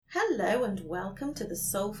Hello and welcome to the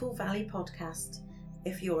Soulful Valley podcast.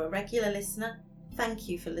 If you're a regular listener, thank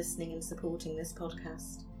you for listening and supporting this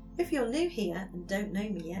podcast. If you're new here and don't know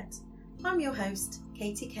me yet, I'm your host,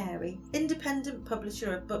 Katie Carey, independent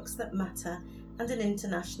publisher of Books That Matter and an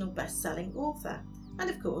international best-selling author, and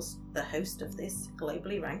of course, the host of this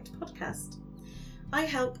globally ranked podcast. I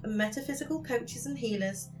help metaphysical coaches and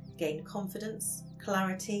healers gain confidence,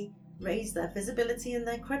 clarity, raise their visibility and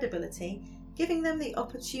their credibility, giving them the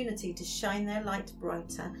opportunity to shine their light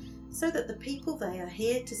brighter so that the people they are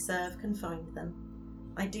here to serve can find them.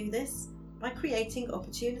 I do this by creating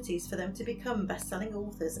opportunities for them to become best-selling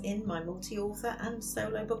authors in my multi-author and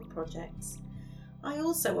solo book projects. I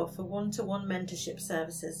also offer one-to-one mentorship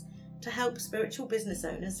services to help spiritual business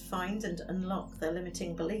owners find and unlock their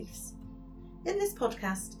limiting beliefs. In this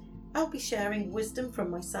podcast, I'll be sharing wisdom from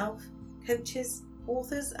myself, coaches,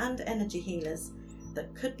 authors and energy healers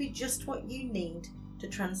that could be just what you need to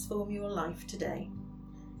transform your life today.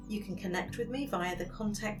 You can connect with me via the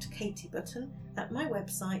Contact Katie button at my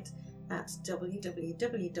website at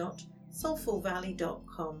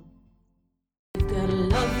www.soulfulvalley.com. You gotta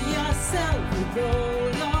love yourself with all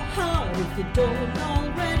your heart. If you don't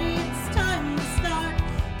already, it's time to start.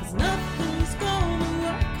 'Cause nothing's gonna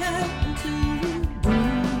work out until you do.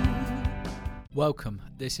 Welcome,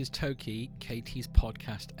 this is Toki, Katie's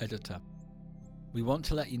podcast editor. We want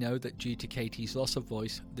to let you know that due to Katie's loss of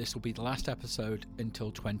voice, this will be the last episode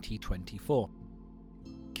until 2024.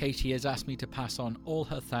 Katie has asked me to pass on all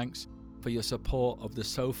her thanks for your support of the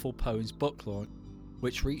Soulful Poems book launch,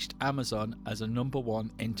 which reached Amazon as a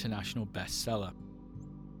 #1 international bestseller.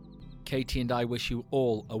 Katie and I wish you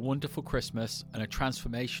all a wonderful Christmas and a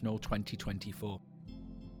transformational 2024.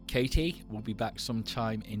 Katie will be back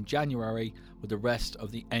sometime in January with the rest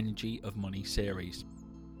of the Energy of Money series.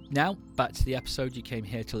 Now, back to the episode you came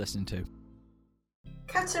here to listen to.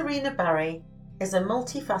 Katerina Barrie is a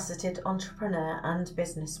multifaceted entrepreneur and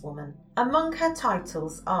businesswoman. Among her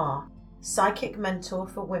titles are Psychic Mentor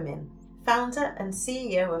for Women, founder and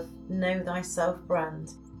CEO of Know Thyself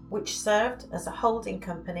brand, which served as a holding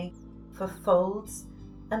company for folds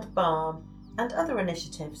and balm and other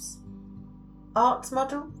initiatives. Art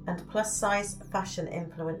model and plus-size fashion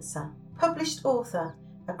influencer, published author,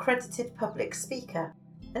 accredited public speaker,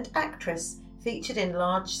 and actress featured in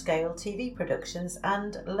large-scale TV productions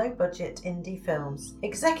and low-budget indie films.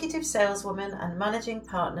 Executive saleswoman and managing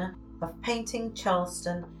partner of Painting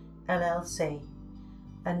Charleston LLC.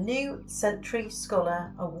 A New Century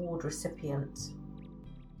Scholar Award recipient.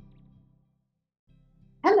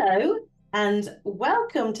 Hello and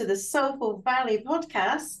welcome to the Soulful Valley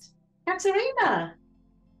podcast, Katerina.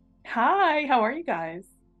 Hi, how are you guys?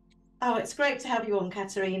 Oh, it's great to have you on,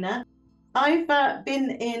 Katerina. I've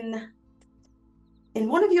been in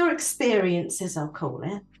one of your experiences, I'll call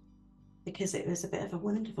it, because it was a bit of a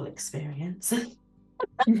wonderful experience.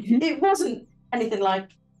 It wasn't anything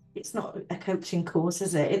like, it's not a coaching course,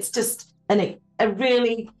 is it? It's just a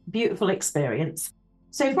really beautiful experience.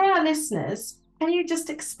 So for our listeners, can you just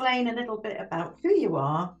explain a little bit about who you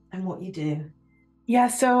are and what you do? Yeah,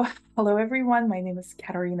 so hello everyone. My name is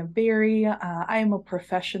Katerina Barrie. I am a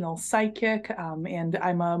professional psychic and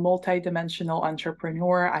I'm a multi-dimensional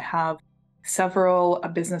entrepreneur. I have several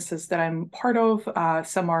businesses that I'm part of.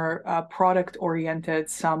 Some are product-oriented,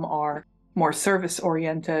 some are more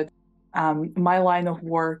service-oriented. My line of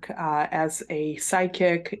work as a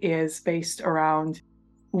psychic is based around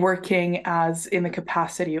working as in the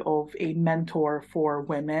capacity of a mentor for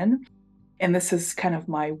women. And this is kind of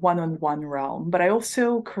my one-on-one realm, but I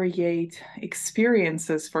also create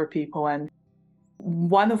experiences for people. And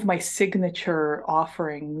one of my signature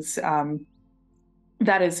offerings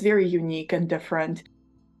that is very unique and different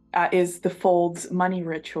is the Folds Money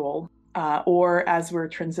Ritual, or as we're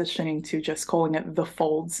transitioning to just calling it the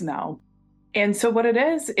Folds now. And so what it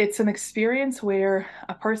is, it's an experience where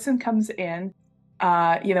a person comes in,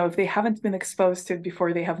 if they haven't been exposed to it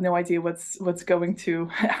before, they have no idea what's going to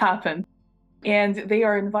happen. And they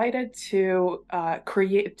are invited to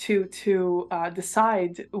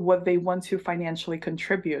decide what they want to financially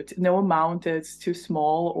contribute. No amount is too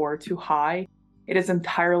small or too high. It is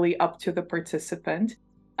entirely up to the participant.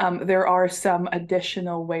 There are some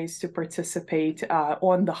additional ways to participate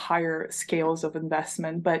on the higher scales of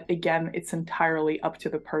investment, but again, it's entirely up to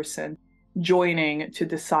the person joining to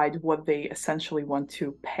decide what they essentially want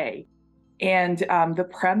to pay. And the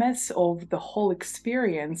premise of the whole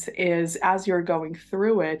experience is, as you're going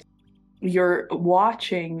through it, you're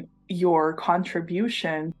watching your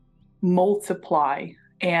contribution multiply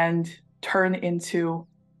and turn into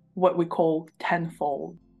what we call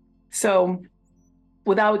tenfold. So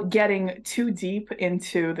without getting too deep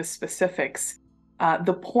into the specifics,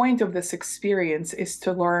 the point of this experience is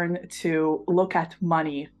to learn to look at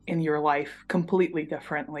money in your life completely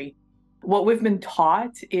differently. What we've been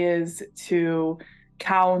taught is to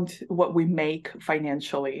count what we make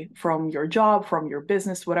financially from your job, from your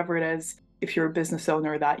business, whatever it is. If you're a business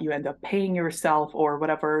owner, that you end up paying yourself, or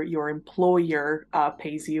whatever your employer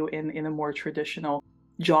pays you in a more traditional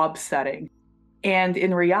job setting. And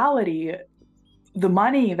in reality, the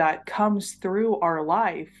money that comes through our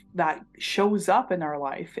life, that shows up in our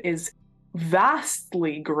life, is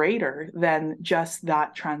vastly greater than just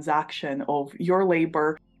that transaction of your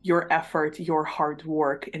labor, your effort, your hard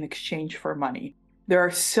work in exchange for money. There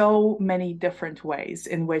are so many different ways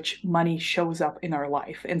in which money shows up in our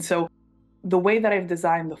life. And so the way that I've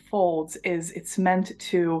designed the folds is it's meant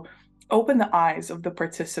to open the eyes of the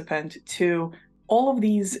participant to all of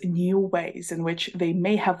these new ways in which they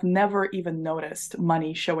may have never even noticed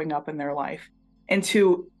money showing up in their life, and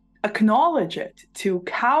to acknowledge it, to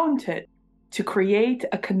count it, to create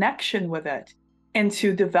a connection with it, and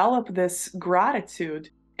to develop this gratitude,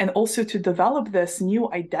 and also to develop this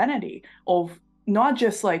new identity of not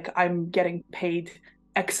just like I'm getting paid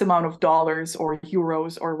X amount of dollars or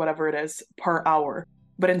euros or whatever it is per hour,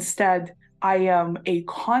 but instead I am a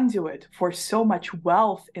conduit for so much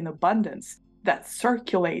wealth in abundance that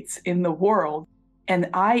circulates in the world, and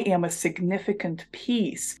I am a significant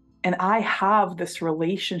piece, and I have this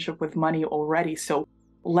relationship with money already. So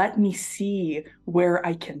let me see where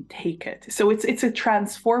I can take it. So it's a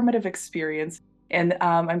transformative experience, and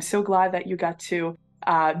I'm so glad that you got to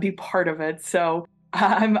be part of it. So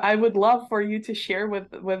I would love for you to share with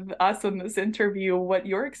us in this interview what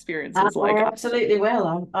your experience was like. I absolutely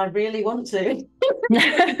will. I really want to.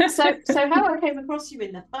 So how I came across you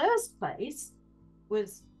in the first place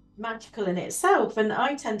was magical in itself, and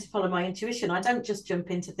I tend to follow my intuition. I don't just jump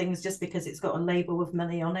into things just because it's got a label with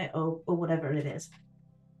money on it or whatever it is.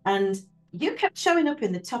 And you kept showing up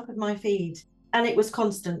in the top of my feed, and it was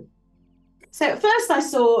constant. So at first I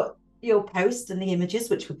saw your post and the images,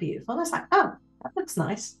 which were beautiful. I was like, oh, that looks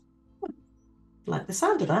nice. I like the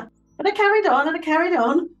sound of that. But I carried on and I carried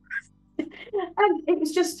on. And it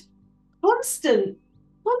was just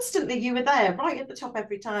constantly you were there, right at the top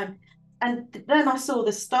every time. And then I saw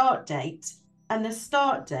the start date, and the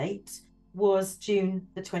start date was June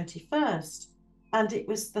the 21st. And it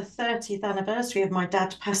was the 30th anniversary of my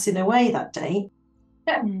dad passing away that day.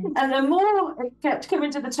 And the more it kept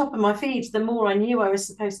coming to the top of my feed, the more I knew I was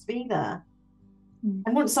supposed to be there.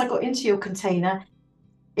 And once I got into your container,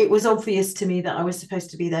 it was obvious to me that I was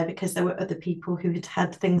supposed to be there because there were other people who had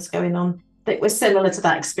had things going on that were similar to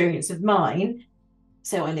that experience of mine.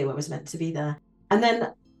 So I knew I was meant to be there. And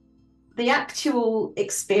then the actual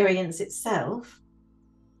experience itself,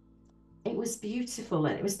 it was beautiful,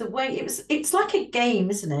 and it was the way it's like a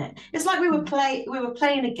game, isn't it? It's like we were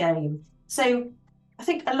playing a game. So I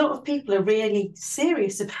think a lot of people are really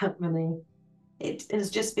serious about money. It has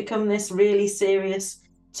just become this really serious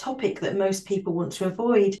topic that most people want to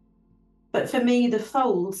avoid. But for me, the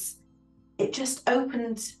folds, it just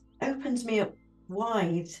opened me up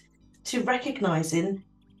wide to recognizing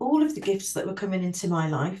all of the gifts that were coming into my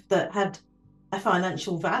life that had a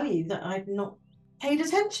financial value that I'd not paid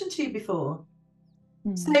attention to before.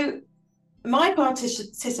 So my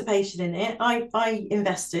participation in it, I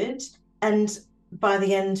invested, and by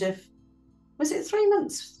the end of, was it 3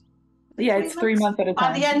 months? Yeah, it's 3 months at a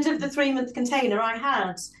time. By the end of the 3-month container,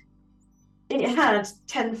 it had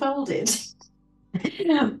tenfolded.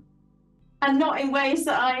 And not in ways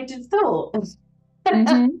that I'd have thought. But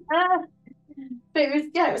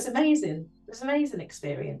it was amazing. It was an amazing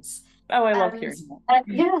experience. Oh, I love hearing that.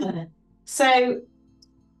 Yeah. So,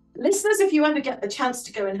 listeners, if you ever get the chance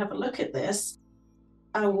to go and have a look at this,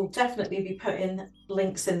 I will definitely be putting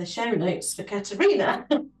links in the show notes for Katerina.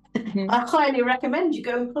 I highly recommend you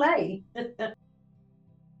go and play.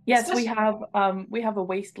 Yes, we have a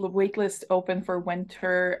wait list open for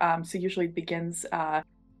winter. So usually it begins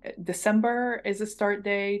December is a start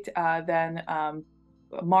date, then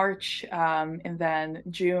March, and then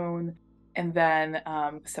June, and then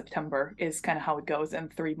September is kind of how it goes,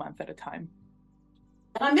 and 3 months at a time.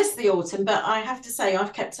 And I missed the autumn, but I have to say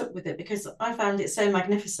I've kept up with it because I found it so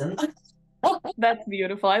magnificent. That's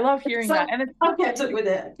beautiful. I love hearing that, and I've kept up with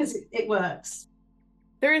it because it works.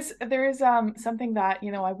 There is something that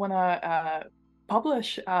I want to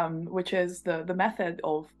publish, which is the method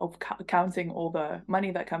of counting all the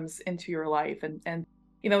money that comes into your life, and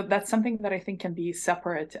that's something that I think can be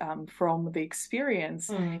separate from the experience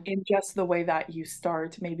in just the way that you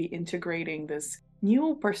start maybe integrating this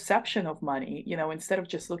new perception of money. Instead of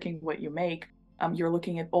just looking what you make, you're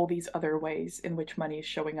looking at all these other ways in which money is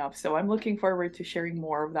showing up. So I'm looking forward to sharing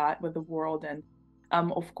more of that with the world. And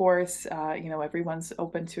of course, everyone's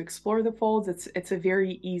open to explore the folds. It's a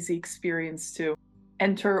very easy experience to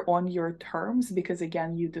enter on your terms, because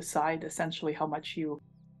again, you decide essentially how much you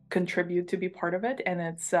contribute to be part of it. And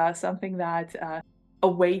it's something that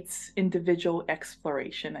awaits individual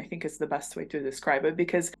exploration, I think is the best way to describe it,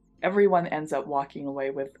 because everyone ends up walking away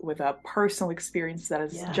with a personal experience that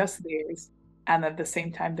is just theirs. And at the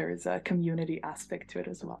same time, there is a community aspect to it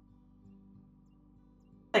as well.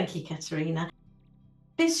 Thank you, Katerina.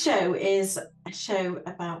 This show is a show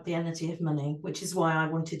about the energy of money, which is why I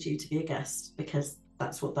wanted you to be a guest, because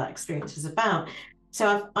that's what that experience is about.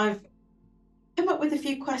 So I've come up with a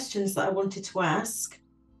few questions that I wanted to ask,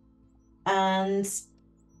 and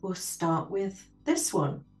we'll start with this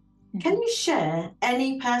one. Can you share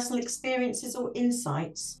any personal experiences or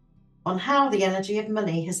insights on how the energy of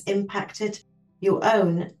money has impacted your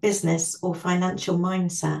own business or financial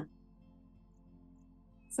mindset?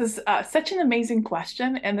 This is such an amazing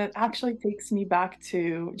question, and it actually takes me back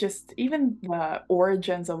to just even the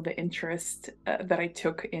origins of the interest that I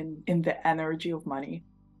took in the energy of money.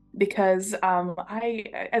 Because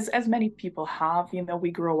as many people have,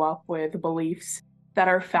 we grow up with beliefs that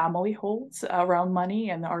our family holds around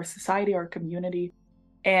money and our society, our community.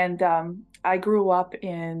 And I grew up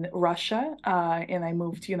in Russia, and I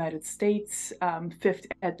moved to United States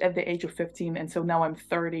at the age of 15, and so now I'm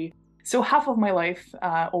 30. So half of my life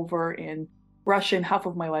over in Russia and half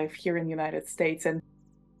of my life here in the United States. And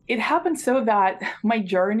it happened so that my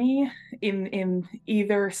journey in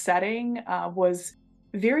either setting was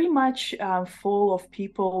very much full of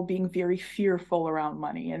people being very fearful around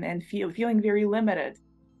money and feeling very limited.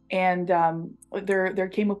 And there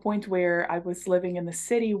came a point where I was living in the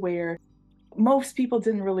city where most people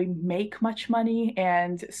didn't really make much money.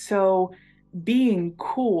 And so being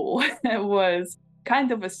cool was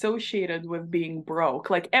kind of associated with being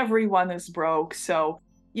broke. Like everyone is broke. So,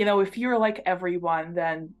 if you're like everyone,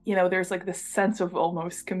 then, there's like this sense of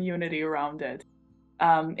almost community around it.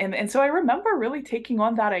 And so I remember really taking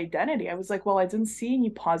on that identity. I was like, well, I didn't see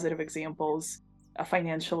any positive examples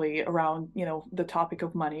financially around, the topic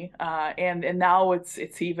of money. And now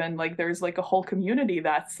it's even like there's like a whole community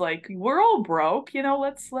that's like, we're all broke,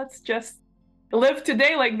 let's just live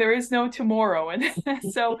today like there is no tomorrow. And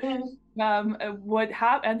so what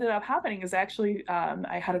ended up happening is actually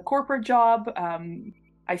I had a corporate job.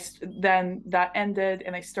 Then that ended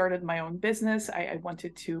and I started my own business. I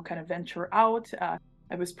wanted to kind of venture out.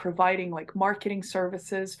 I was providing like marketing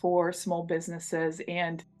services for small businesses,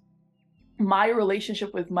 and my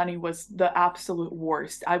relationship with money was the absolute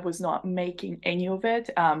worst. I was not making any of it.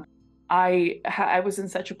 I was in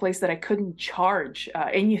such a place that I couldn't charge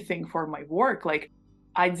anything for my work. Like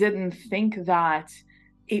I didn't think that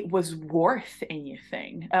it was worth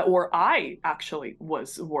anything, or I actually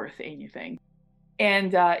was worth anything.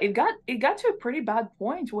 And it got to a pretty bad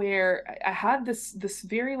point where I had this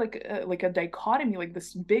very like a dichotomy, like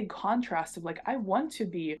this big contrast of like, I want to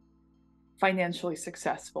be financially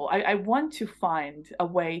successful. I want to find a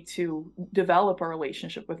way to develop a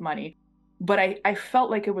relationship with money, but I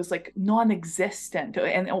felt like it was like non-existent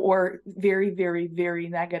or very, very, very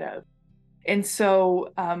negative. And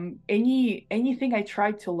so anything I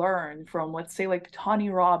tried to learn from, let's say like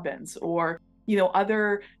Tony Robbins or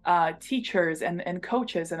other teachers and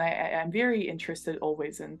coaches, and I'm very interested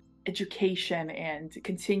always in education and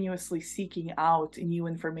continuously seeking out new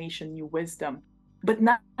information, new wisdom. But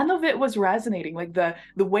none of it was resonating. Like the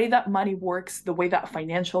way that money works, the way that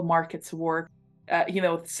financial markets work,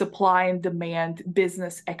 supply and demand,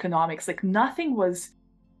 business economics, like nothing was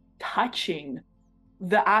touching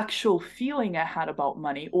the actual feeling I had about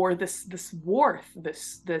money, or this worth,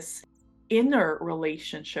 this inner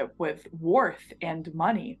relationship with worth and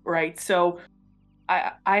money, right? So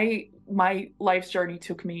my life's journey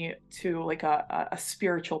took me to like a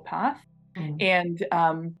spiritual path. And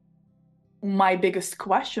my biggest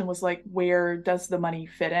question was like, where does the money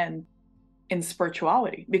fit in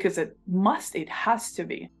spirituality? Because it has to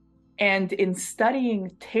be. And in studying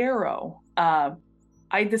tarot,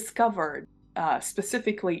 I discovered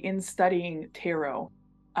specifically in studying tarot,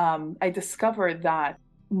 I discovered that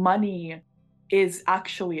money is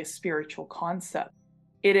actually a spiritual concept.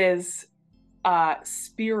 It is a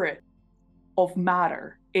spirit of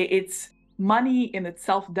matter. It's money in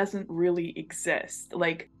itself doesn't really exist.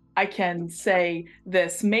 Like I can say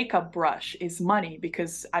this makeup brush is money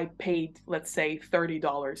because I paid, let's say,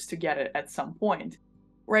 $30 to get it at some point,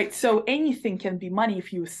 right? So anything can be money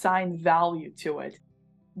if you assign value to it.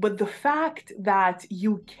 But the fact that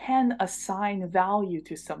you can assign value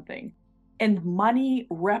to something And money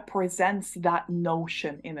represents that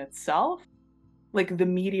notion in itself, like the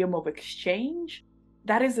medium of exchange.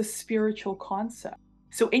 That is a spiritual concept.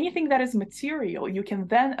 So anything that is material, you can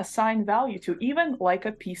then assign value to, even like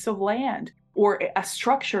a piece of land or a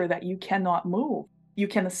structure that you cannot move. You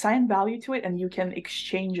can assign value to it and you can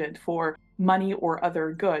exchange it for money or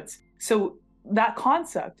other goods. So that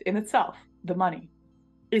concept in itself, the money,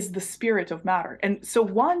 is the spirit of matter. And so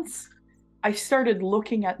once I started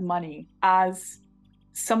looking at money as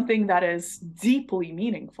something that is deeply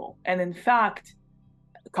meaningful and in fact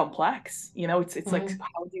complex, it's like,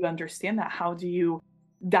 how do you understand that? How do you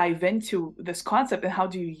dive into this concept and how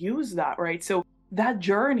do you use that, right? So that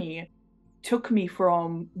journey took me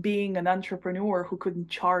from being an entrepreneur who couldn't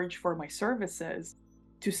charge for my services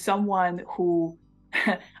to someone who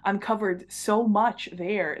uncovered so much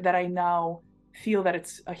there that I now feel that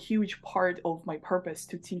it's a huge part of my purpose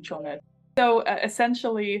to teach on it. So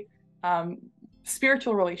essentially,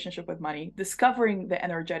 spiritual relationship with money, discovering the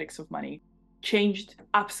energetics of money, changed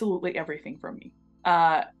absolutely everything for me.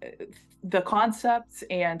 The concepts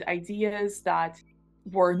and ideas that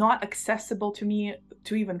were not accessible to me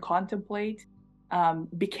to even contemplate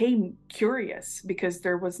became curious, because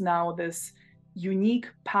there was now this unique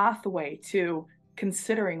pathway to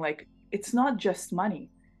considering, like, it's not just money.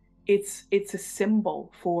 It's a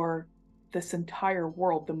symbol for this entire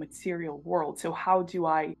world, the material world. So how do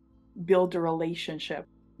I build a relationship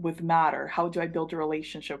with matter? How do I build a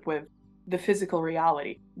relationship with the physical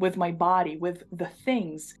reality, with my body, with the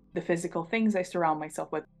things, the physical things I surround myself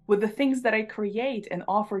with the things that I create and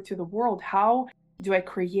offer to the world? How do I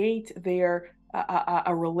create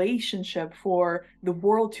a relationship for the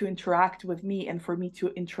world to interact with me and for me to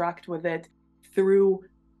interact with it through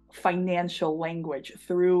financial language,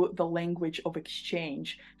 through the language of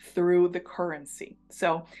exchange, through the currency?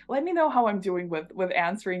 So let me know how I'm doing with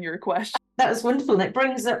answering your question. That was wonderful. And it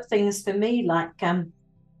brings up things for me like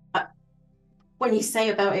when you say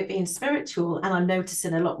about it being spiritual, and I'm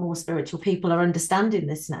noticing a lot more spiritual people are understanding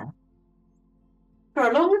this now. For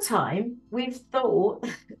a long time, we've thought,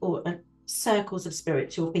 or circles of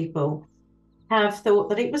spiritual people have thought,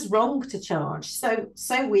 that it was wrong to charge.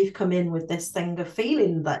 So we've come in with this thing of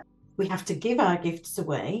feeling that we have to give our gifts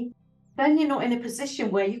away. Then you're not in a position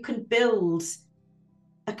where you can build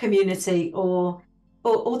a community or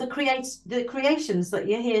the creations that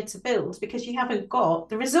you're here to build, because you haven't got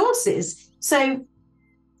the resources. So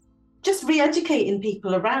just re-educating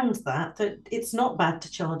people around that it's not bad to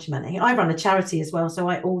charge money. I run a charity as well, so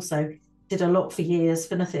I also did a lot for years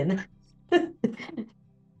for nothing. But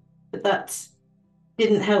that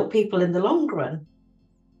didn't help people in the long run.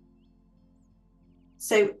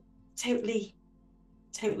 So totally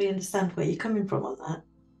understand where you're coming from on that.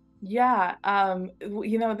 Yeah,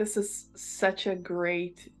 this is such a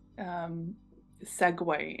great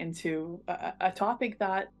segue into a topic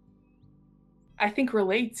that I think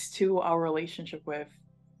relates to our relationship with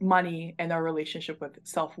money and our relationship with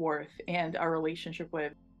self-worth and our relationship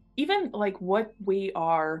with even like what we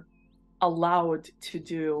are allowed to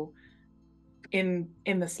do in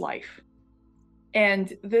this life.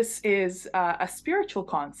 And this is a spiritual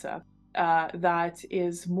concept that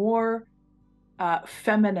is more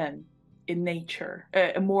feminine in nature,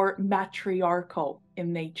 more matriarchal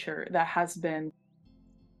in nature, that has been,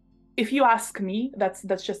 if you ask me,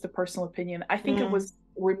 that's just a personal opinion, I think it was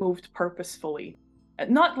removed purposefully.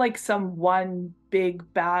 Not like some one big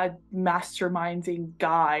bad masterminding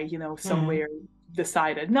guy, somewhere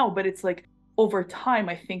decided. No, but it's like over time,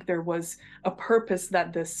 I think there was a purpose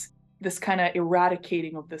that this kind of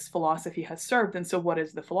eradicating of this philosophy has served. And so what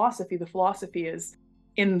is the philosophy? The philosophy is,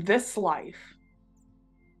 in this life,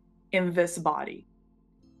 in this body.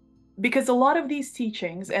 Because a lot of these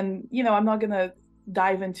teachings, and I'm not going to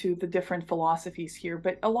dive into the different philosophies here,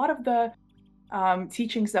 but a lot of the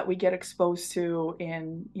teachings that we get exposed to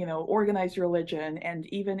in organized religion, and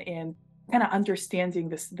even in kind of understanding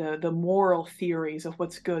the moral theories of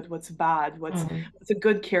what's good, what's bad, what's a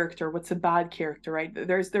good character, what's a bad character, right?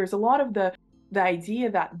 There's a lot of the idea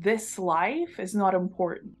that this life is not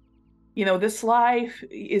important. This life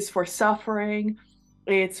is for suffering,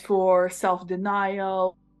 it's for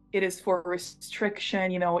self-denial, it is for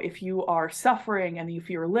restriction. If you are suffering and if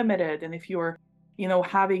you're limited and if you're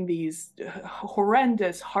having these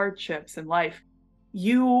horrendous hardships in life,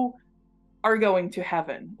 you are going to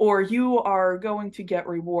heaven, or you are going to get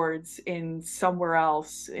rewards in somewhere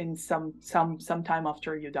else in some time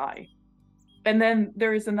after you die. And then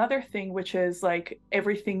there is another thing, which is like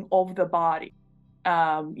everything of the body,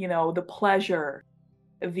 the pleasure,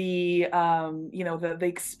 the the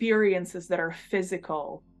experiences that are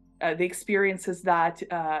physical, the experiences that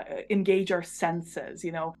engage our senses,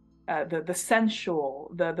 the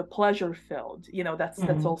sensual, the pleasure filled,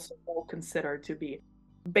 that's also all considered to be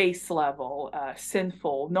base level,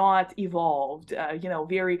 sinful, not evolved,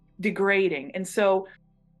 very degrading. And so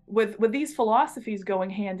with these philosophies going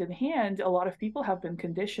hand in hand, a lot of people have been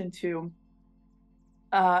conditioned to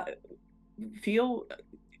feel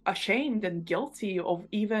ashamed and guilty of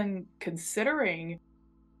even considering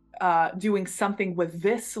doing something with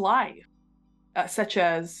this life, such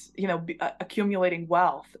as accumulating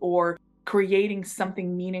wealth or creating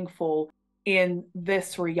something meaningful in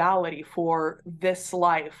this reality for this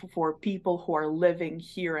life, for people who are living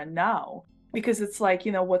here and now. Because it's like,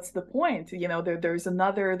 what's the point? There's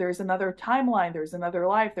another timeline, there's another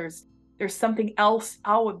life, there's something else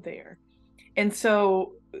out there. And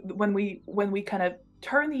so when we kind of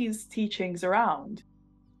turn these teachings around,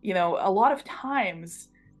 a lot of times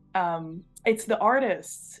it's the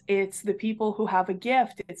artists, it's the people who have a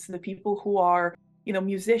gift, it's the people who are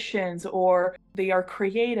musicians, or they are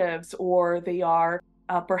creatives, or they are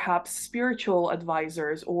perhaps spiritual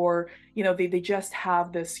advisors, or they just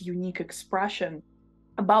have this unique expression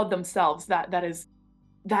about themselves that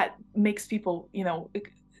makes people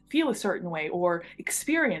feel a certain way or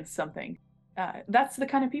experience something. That's the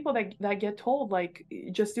kind of people that get told, like,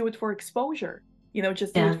 just do it for exposure,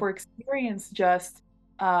 just do it for experience, just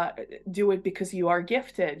do it because you are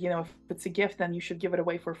gifted. If it's a gift, then you should give it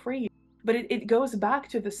away for free. But it goes back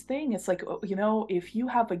to this thing. It's like, if you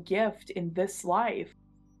have a gift in this life,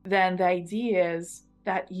 then the idea is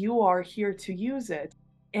that you are here to use it.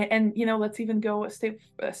 And let's even go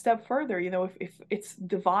a step further. If it's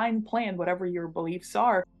divine plan, whatever your beliefs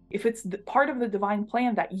are, if it's part of the divine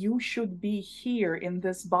plan that you should be here in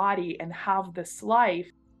this body and have this life,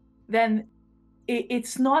 then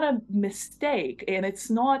it's not a mistake and it's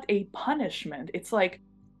not a punishment. It's like,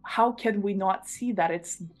 how can we not see that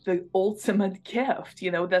it's the ultimate gift,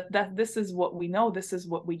 that this is what we know, this is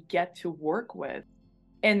what we get to work with,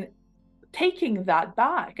 and taking that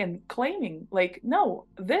back and claiming, like, no,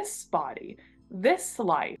 this body, this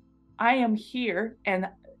life, I am here and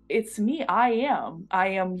it's me. I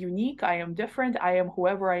am unique. I am different. I am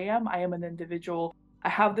whoever I am. I am an individual. I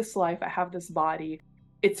have this life. I have this body.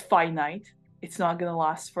 It's finite. It's not going to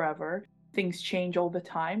last forever. Things change all the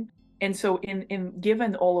time. And so in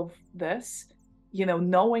given all of this,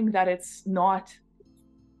 knowing that it's not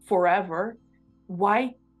forever,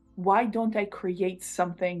 why don't I create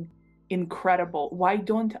something incredible? Why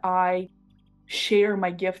don't I share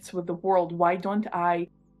my gifts with the world? Why don't I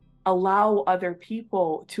allow other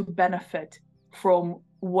people to benefit from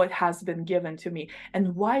what has been given to me?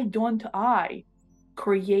 And why don't I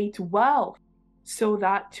create wealth so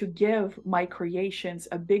that to give my creations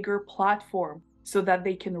a bigger platform, so that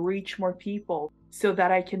they can reach more people, so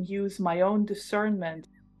that I can use my own discernment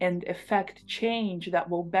and effect change that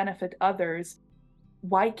will benefit others?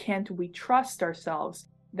 Why can't we trust ourselves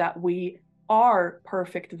that we are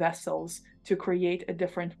perfect vessels to create a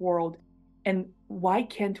different world? And why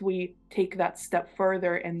can't we take that step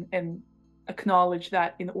further and acknowledge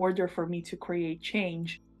that in order for me to create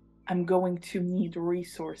change, I'm going to need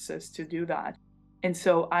resources to do that? And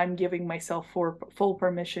so I'm giving myself full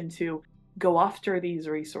permission to go after these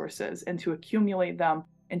resources and to accumulate them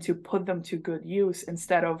and to put them to good use,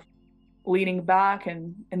 instead of leaning back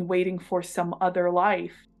and waiting for some other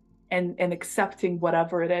life and accepting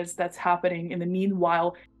whatever it is that's happening in the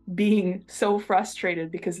meanwhile, being so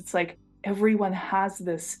frustrated because it's like everyone has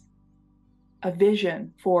a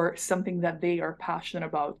vision for something that they are passionate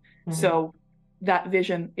about. Mm-hmm. So that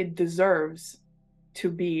vision, it deserves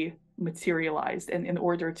to be materialized, and in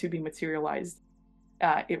order to be materialized,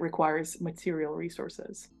 it requires material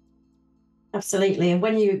resources. Absolutely. And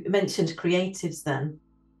when you mentioned creatives, then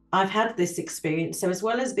I've had this experience. So as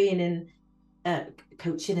well as being in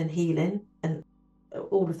coaching and healing and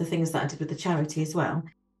all of the things that I did with the charity as well,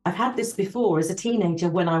 I've had this before as a teenager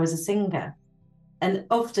when I was a singer. And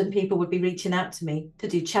often people would be reaching out to me to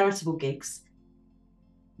do charitable gigs,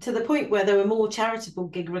 to the point where there were more charitable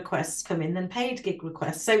gig requests coming than paid gig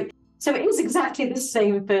requests. So it is exactly the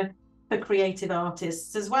same for creative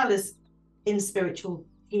artists, as well as in spiritual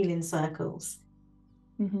healing circles.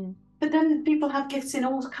 Mm-hmm. But then people have gifts in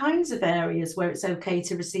all kinds of areas where it's okay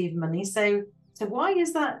to receive money. So why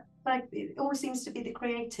is that? Like, it always seems to be the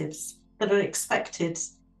creatives that are expected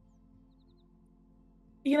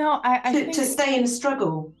I think to stay in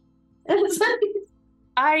struggle.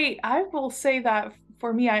 I will say that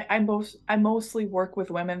for me, I mostly work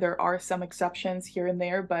with women. There are some exceptions here and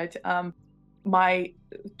there, but my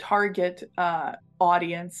target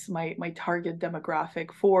audience, my target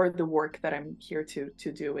demographic for the work that I'm here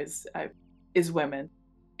to do is women.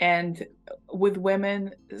 And with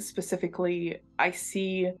women specifically, I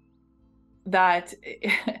see that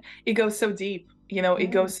it goes so deep,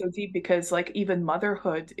 it goes so deep because like even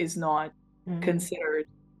motherhood is not considered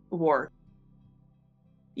work.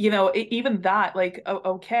 Even that, like,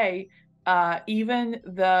 okay, even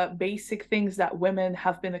the basic things that women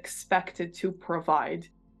have been expected to provide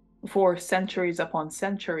for centuries upon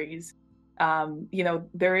centuries,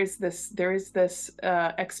 there is this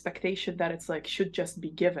expectation that it's like should just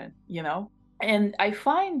be given, And I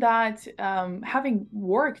find that having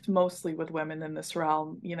worked mostly with women in this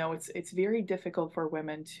realm, it's very difficult for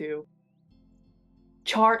women to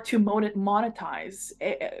monetize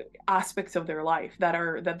aspects of their life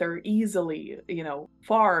that they're easily,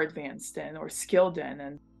 far advanced in or skilled in,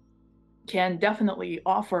 and can definitely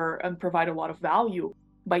offer and provide a lot of value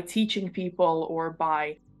by teaching people or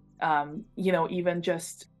by, even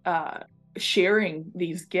just sharing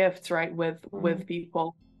these gifts, right, with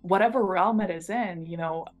people. Whatever realm it is in,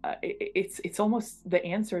 it's almost the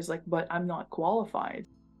answer is like, but I'm not qualified,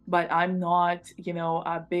 but I'm not,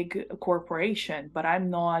 a big corporation, but I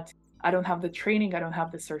don't have the training, I don't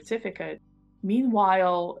have the certificate.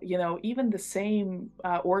 Meanwhile, even the same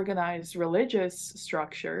organized religious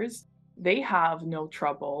structures, they have no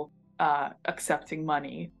trouble accepting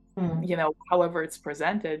money, however it's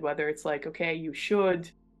presented, whether it's like, okay, you should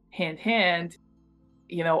hand,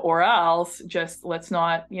 or else just let's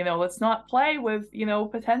not play with,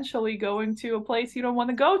 potentially going to a place you don't want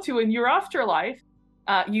to go to in your afterlife.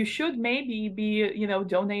 You should maybe be,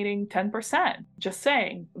 donating 10%, just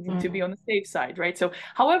saying, to be on the safe side, right? So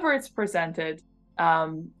however it's presented,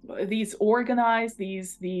 these organized,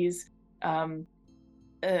 these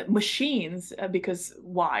machines, because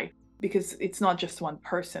why? Because it's not just one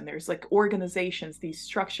person. There's like organizations, these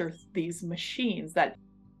structures, these machines that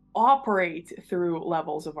operate through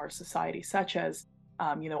levels of our society, such as,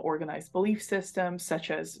 organized belief systems, such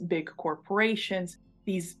as big corporations.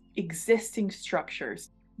 These existing structures,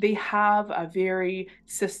 they have a very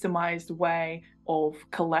systemized way of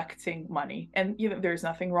collecting money. And, there's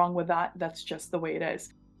nothing wrong with that. That's just the way it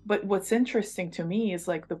is. But what's interesting to me is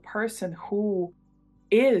like the person who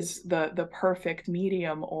is the perfect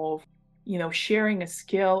medium of, sharing a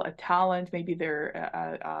skill, a talent. Maybe they're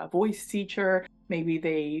a voice teacher, maybe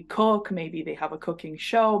they cook, maybe they have a cooking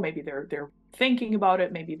show, maybe they're thinking about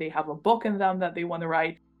it, maybe they have a book in them that they want to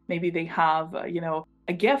write, maybe they have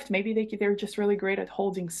a gift, maybe they're just really great at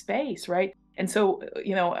holding space, right? And so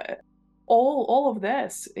all of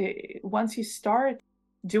this, once you start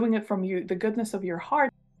doing it from the goodness of your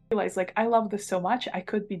heart, you realize like, I love this so much, I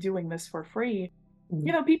could be doing this for free.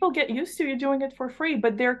 People get used to you doing it for free,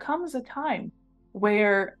 but there comes a time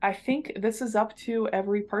where I think this is up to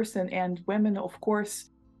every person, and women, of course,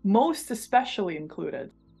 most especially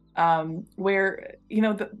included, where,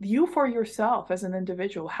 you for yourself as an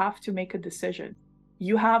individual have to make a decision.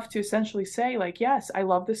 You have to essentially say like, yes, I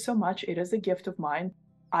love this so much. It is a gift of mine.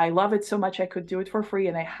 I love it so much. I could do it for free,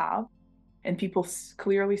 and I have, and people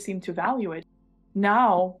clearly seem to value it.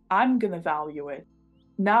 Now I'm going to value it.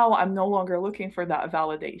 Now I'm no longer looking for that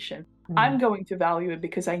validation. I'm going to value it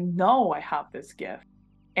because I know I have this gift,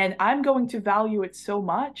 and I'm going to value it so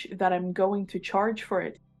much that I'm going to charge for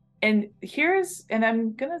it. And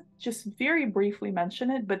I'm going to just very briefly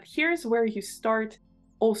mention it, but here's where you start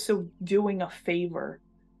also doing a favor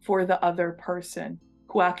for the other person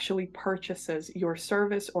who actually purchases your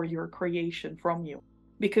service or your creation from you.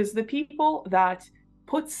 Because the people that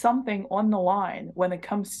put something on the line when it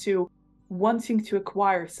comes to wanting to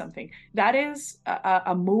acquire something, that is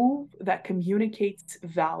a move that communicates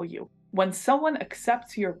value. When someone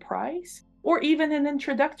accepts your price, or even in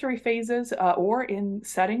introductory phases, or in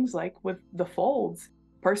settings like with the folds.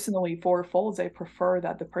 Personally, for folds, I prefer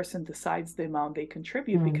that the person decides the amount they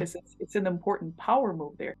contribute, because it's an important power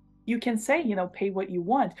move there. You can say, pay what you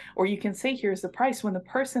want, or you can say, here's the price. When the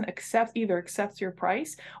person either accepts your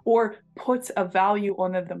price or puts a value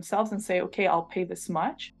on it themselves and say, okay, I'll pay this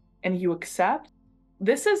much, and you accept,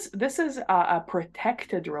 this is a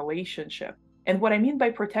protected relationship. And what I mean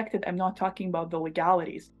by protected, I'm not talking about the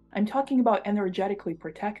legalities. I'm talking about energetically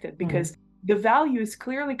protected, because the value is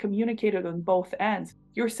clearly communicated on both ends.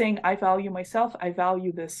 You're saying, I value myself, I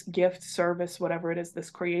value this gift, service, whatever it is,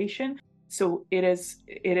 this creation. So it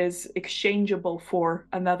is exchangeable for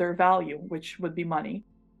another value, which would be money.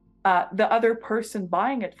 The other person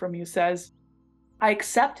buying it from you says, I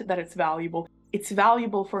accept that it's valuable. It's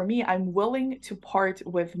valuable for me. I'm willing to part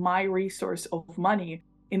with my resource of money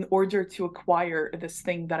in order to acquire this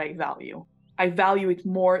thing that I value. I value it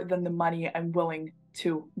more than the money I'm willing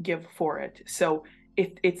to give for it. So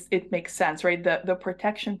it makes sense, right? The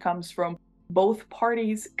protection comes from both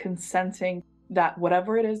parties consenting that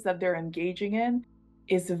whatever it is that they're engaging in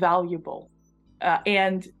is valuable.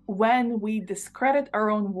 And when we discredit our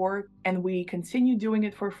own work and we continue doing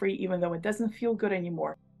it for free, even though it doesn't feel good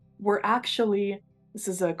anymore, this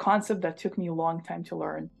is a concept that took me a long time to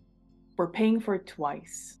learn. We're paying for it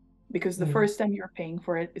twice, because the first time you're paying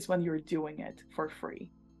for it is when you're doing it for free.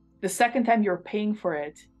 The second time you're paying for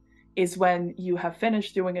it is when you have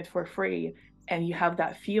finished doing it for free and you have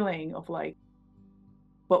that feeling of like,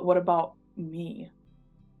 but what about me?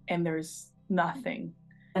 And there's nothing.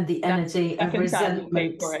 And the energy of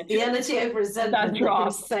resentment, that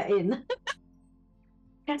you set in.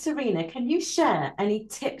 Katerina, can you share any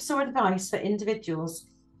tips or advice for individuals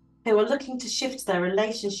who are looking to shift their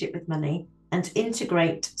relationship with money and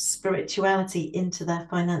integrate spirituality into their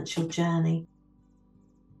financial journey?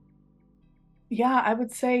 Yeah, I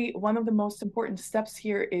would say one of the most important steps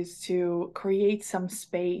here is to create some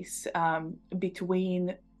space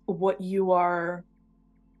between what you are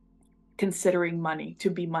considering money to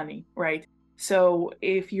be money, right? So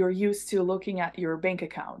if you're used to looking at your bank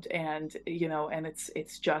account and, and it's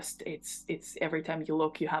every time you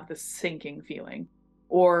look, you have this sinking feeling.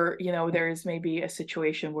 Or, there's maybe a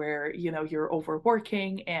situation where, you're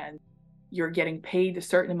overworking and you're getting paid a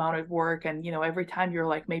certain amount of work. And, every time you're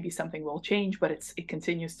like, maybe something will change, but it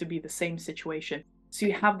continues to be the same situation. So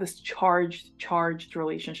you have this charged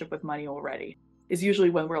relationship with money already. Is usually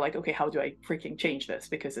when we're like, okay, how do I freaking change this?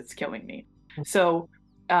 Because it's killing me. So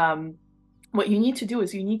what you need to do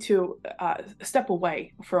is you need to step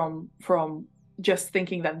away from just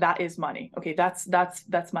thinking that is money. Okay,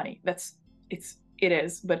 that's money. It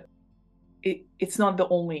is, but it's not the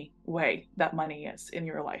only way that money is in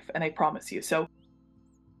your life, and I promise you. So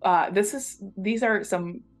these are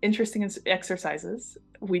some interesting exercises.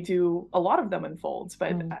 We do a lot of them in Folds,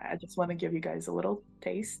 but I just want to give you guys a little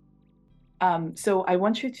taste. So I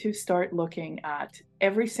want you to start looking at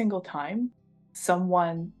every single time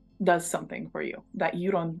someone does something for you that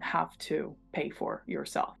you don't have to pay for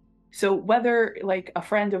yourself. So whether like a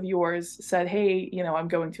friend of yours said, hey, I'm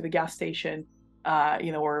going to the gas station,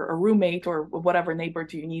 or a roommate or whatever neighbor,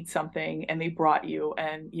 do you need something? And they brought you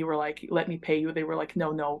and you were like, let me pay you. They were like,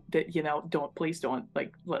 no, please don't,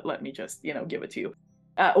 like, let me just, give it to you.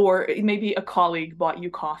 Or maybe a colleague bought you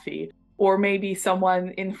coffee. Or maybe someone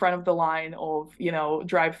in front of the line of,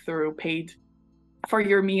 drive-through paid for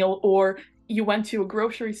your meal, or you went to a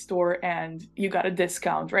grocery store and you got a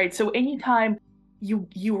discount, right? So anytime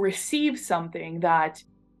you receive something that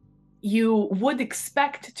you would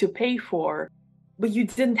expect to pay for, but you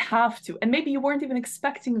didn't have to, and maybe you weren't even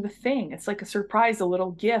expecting the thing, it's like a surprise, a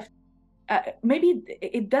little gift. Maybe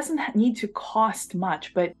it doesn't need to cost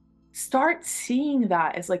much, but start seeing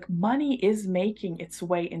that as like money is making its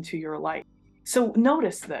way into your life. So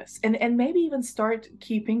notice this and maybe even start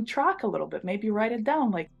keeping track a little bit. Maybe write it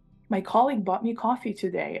down. Like, my colleague bought me coffee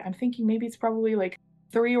today. I'm thinking maybe it's probably like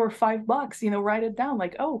 $3 or $5, write it down.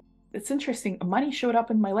 Like, oh, it's interesting. Money showed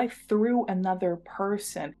up in my life through another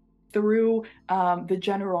person, through the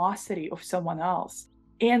generosity of someone else.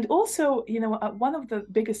 And also, one of the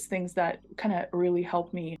biggest things that kind of really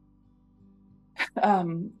helped me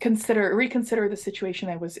reconsider the situation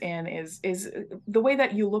I was in is the way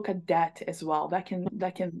that you look at debt as well. That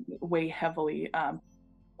can weigh heavily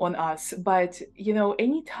on us. But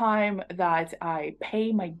anytime that I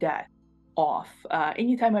pay my debt off,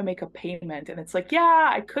 anytime I make a payment, and it's like, yeah,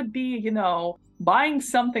 I could be buying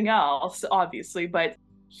something else, obviously, but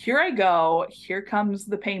here I go, here comes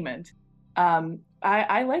the payment.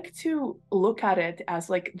 I like to look at it as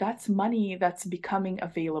like, that's money that's becoming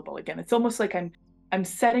available again. It's almost like I'm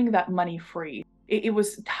setting that money free. It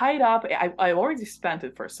was tied up. I already spent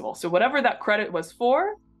it, first of all. So whatever that credit was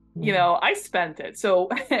for, I spent it. So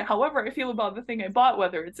however I feel about the thing I bought,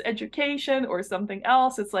 whether it's education or something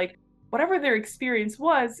else, it's like, whatever their experience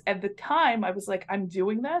was at the time, I was like, I'm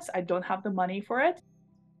doing this. I don't have the money for it.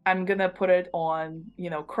 I'm going to put it on,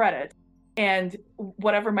 credit. And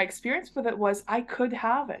whatever my experience with it was, I could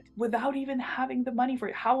have it without even having the money for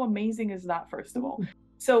it. How amazing is that, first of all?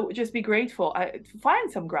 So just be grateful.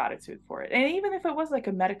 Find some gratitude for it. And even if it was like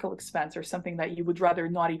a medical expense or something that you would rather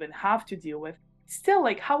not even have to deal with, still,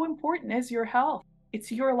 like, how important is your health?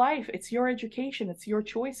 It's your life. It's your education. It's your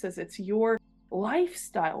choices. It's your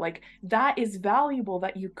lifestyle. Like, that is valuable,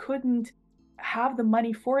 that you couldn't have the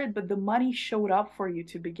money for it, but the money showed up for you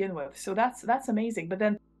to begin with. So that's amazing. But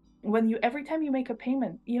then every time you make a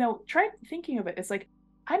payment, try thinking of it. It's like,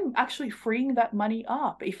 I'm actually freeing that money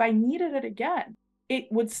up. If I needed it again, it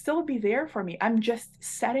would still be there for me. I'm just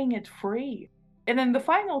setting it free. And then the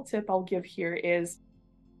final tip I'll give here is,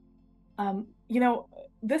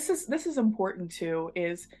 this is important too,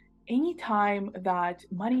 is anytime that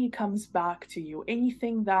money comes back to you,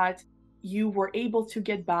 anything that you were able to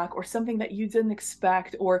get back or something that you didn't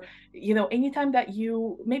expect, or anytime that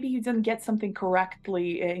maybe you didn't get something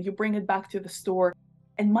correctly and you bring it back to the store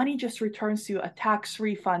and money just returns to you, a tax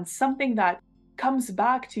refund, something that comes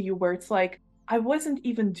back to you where it's like, I wasn't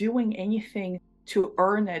even doing anything to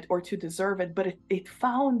earn it or to deserve it, but it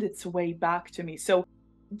found its way back to me. So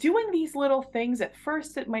doing these little things, at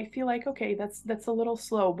first it might feel like, okay, that's a little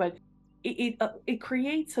slow, but it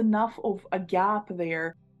creates enough of a gap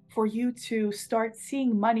there for you to start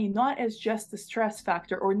seeing money not as just a stress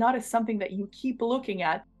factor or not as something that you keep looking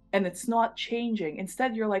at and it's not changing.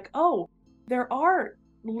 Instead, you're like, oh, there are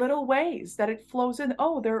little ways that it flows in.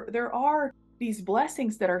 Oh, there are these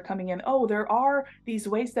blessings that are coming in. Oh, there are these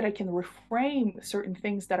ways that I can reframe certain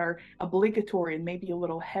things that are obligatory and maybe a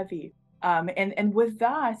little heavy. And with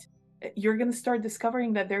that, you're going to start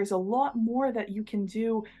discovering that there's a lot more that you can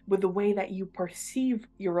do with the way that you perceive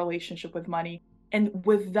your relationship with money. And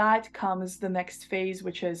with that comes the next phase,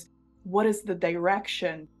 which is, what is the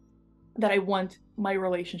direction that I want my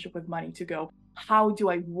relationship with money to go? How do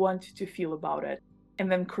I want to feel about it?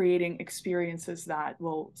 And then creating experiences that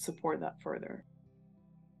will support that further.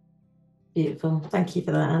 Beautiful. Thank you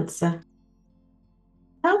for that answer.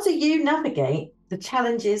 How do you navigate the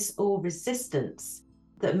challenges or resistance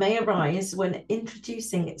that may arise when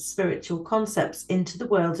introducing spiritual concepts into the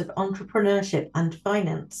world of entrepreneurship and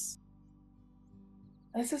finance?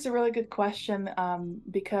 This is a really good question,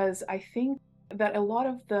 because I think that a lot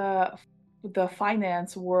of the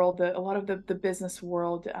finance world, a lot of the business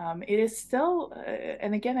world, it is still,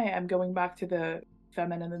 and again, I'm going back to the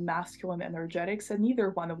feminine and masculine energetics, and neither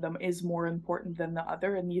one of them is more important than the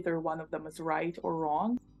other, and neither one of them is right or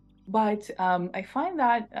wrong. But I find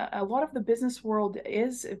that a lot of the business world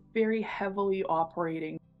is very heavily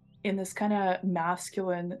operating in this kind of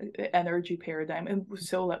masculine energy paradigm. And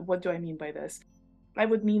so what do I mean by this? I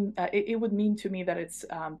would mean it would mean to me that it's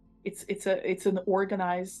an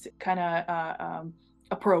organized kind of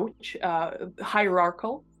approach,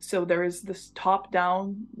 hierarchical. So there is this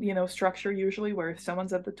top-down, structure usually where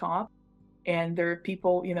someone's at the top, and there are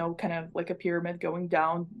people, kind of like a pyramid going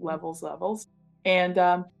down levels, and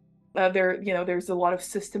there's a lot of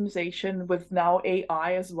systemization with now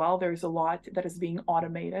AI as well. There's a lot that is being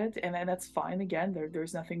automated, and that's fine. Again,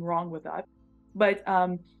 there's nothing wrong with that, but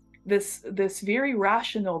this very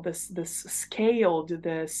rational, this scaled,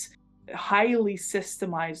 this highly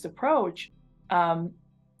systemized approach,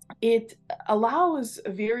 it allows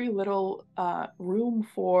very little room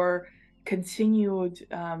for continued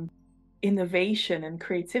innovation and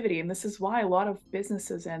creativity. And this is why a lot of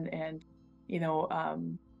businesses and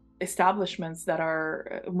establishments that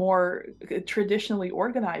are more traditionally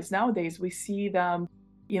organized nowadays, we see them,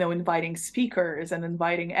 inviting speakers and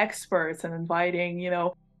inviting experts and inviting,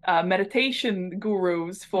 meditation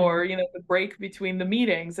gurus for the break between the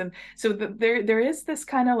meetings. And so there is this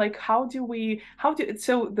kind of like,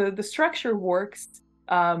 so the structure works,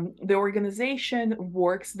 the organization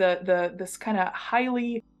works, this kind of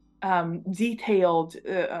highly detailed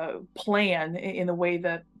plan in a way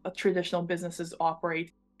that traditional businesses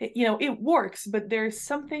operate. It works, but there's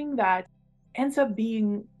something that ends up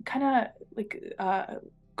being kind of like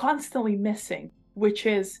constantly missing, which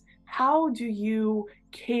is, how do you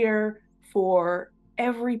care for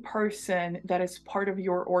every person that is part of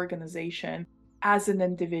your organization as an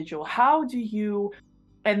individual? How do you,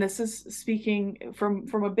 and this is speaking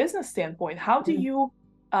from a business standpoint, how do you,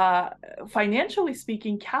 financially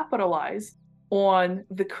speaking, capitalize on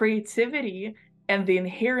the creativity and the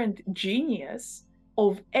inherent genius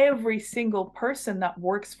of every single person that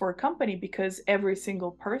works for a company? Because every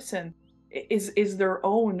single person is their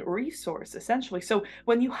own resource, essentially. So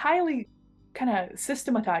when you highly kind of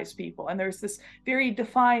systematize people, and there's this very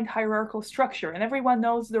defined hierarchical structure, and everyone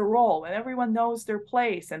knows their role and everyone knows their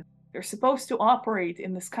place, and they're supposed to operate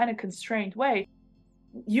in this kind of constrained way,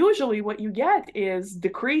 usually what you get is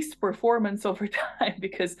decreased performance over time,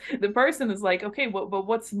 because the person is like, okay, but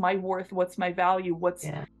what's my worth? What's my value? What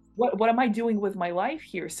am I doing with my life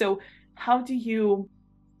here? So how do you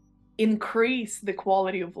increase the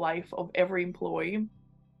quality of life of every employee?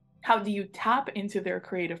 How do you tap into their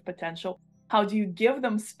creative potential? How do you give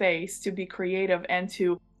them space to be creative and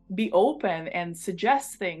to be open and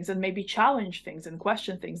suggest things and maybe challenge things and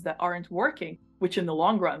question things that aren't working, which in the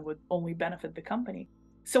long run would only benefit the company?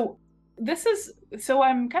 So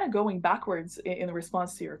I'm kind of going backwards in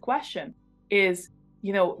response to your question, is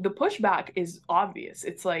the pushback is obvious.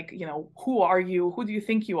 It's like, who are you? Who do you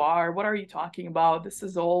think you are? What are you talking about? This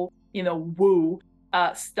is all, woo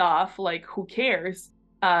stuff. Like, who cares?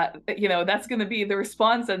 That's going to be the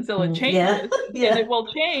response until it changes. Yeah. And it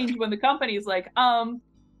will change when the company is like,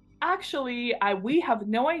 actually, we have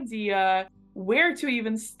no idea where to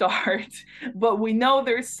even start, but we know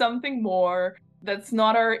there's something more that's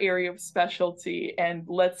not our area of specialty, and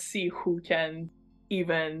let's see who can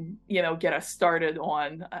even, get us started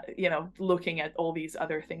on, looking at all these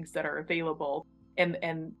other things that are available,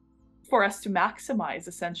 and for us to maximize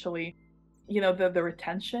essentially, the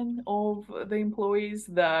retention of the employees,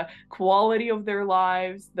 the quality of their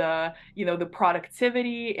lives, the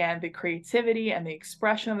productivity and the creativity and the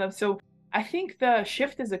expression of them. So I think the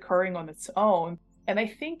shift is occurring on its own. And I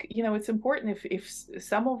think, it's important if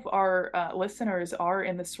some of our listeners are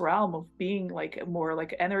in this realm of being like more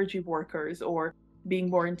like energy workers, or being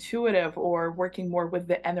more intuitive, or working more with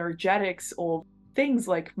the energetics of things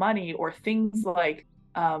like money, or things like,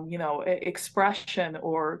 expression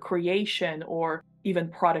or creation, or even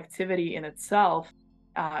productivity in itself.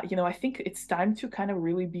 I think it's time to kind of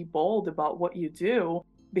really be bold about what you do,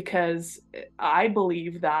 because I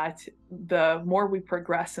believe that the more we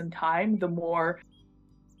progress in time, the more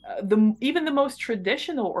even the most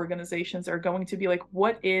traditional organizations are going to be like,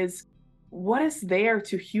 what is there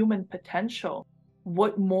to human potential?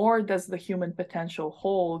 What more does the human potential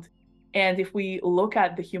hold? And if we look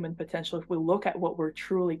at the human potential, if we look at what we're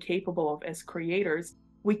truly capable of as creators,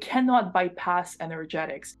 we cannot bypass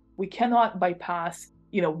energetics. We cannot bypass,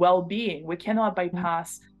 well-being. We cannot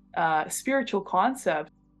bypass spiritual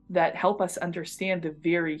concepts that help us understand the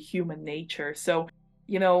very human nature. So,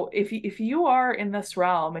 if you are in this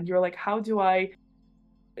realm and you're like, how do I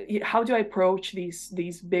approach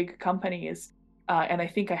these big companies? And I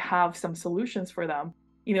think I have some solutions for them.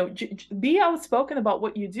 Be outspoken about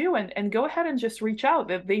what you do, and go ahead and just reach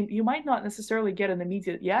out. You might not necessarily get an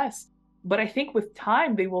immediate yes, but I think with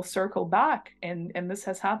time they will circle back. And this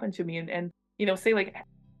has happened to me, and say like,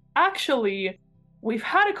 actually, we've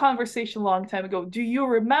had a conversation a long time ago. Do you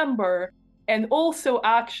remember? And also,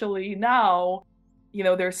 actually, now,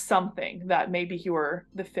 there's something that maybe you're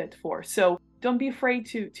the fit for. So don't be afraid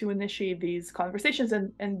to initiate these conversations,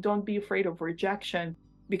 and don't be afraid of rejection,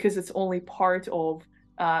 because it's only part of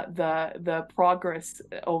the progress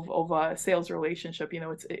of a sales relationship.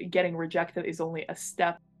 It's getting rejected is only a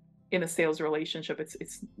step in a sales relationship.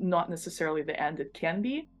 It's not necessarily the end. It can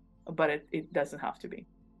be, but it doesn't have to be.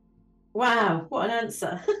 Wow, what an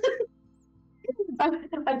answer. I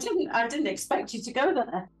didn't expect you to go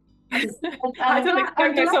there. I didn't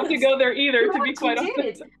expect myself to go there either, to be quite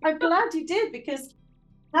honest. I'm glad you did, because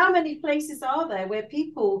how many places are there where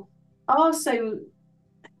people are so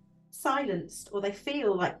silenced, or they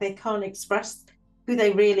feel like they can't express who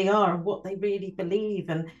they really are and what they really believe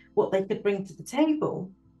and what they could bring to the table?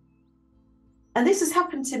 And this has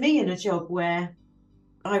happened to me in a job where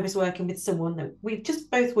I was working with someone that we just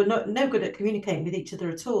both were no good at communicating with each other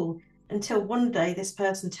at all, until one day this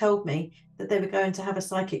person told me that they were going to have a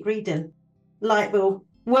psychic reading. Like, well,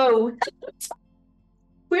 whoa,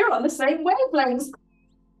 we're on the same wavelengths.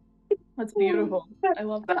 That's beautiful. I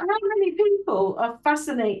love that. But how many people are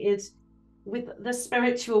fascinated with the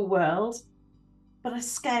spiritual world, but are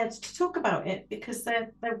scared to talk about it because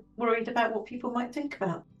they're worried about what people might think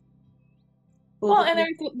about? Well, and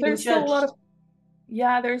there's still a lot of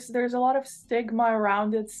there's a lot of stigma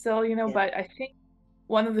around it still, but I think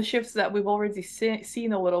one of the shifts that we've already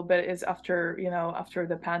seen a little bit is after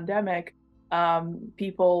the pandemic,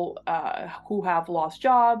 people who have lost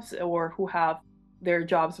jobs, or who have their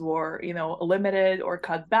jobs were, limited or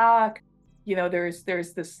cut back, there's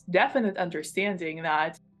this definite understanding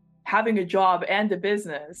that having a job and a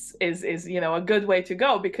business is a good way to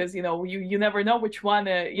go, because you never know which one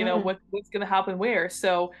what's going to happen where.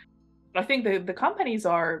 So I think the companies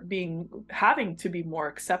are having to be more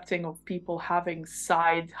accepting of people having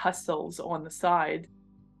side hustles on the side.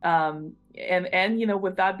 And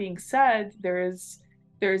with that being said, there's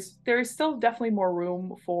still definitely more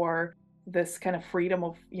room for this kind of freedom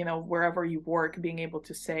of, wherever you work, being able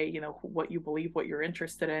to say, what you believe, what you're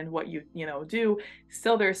interested in, what you do.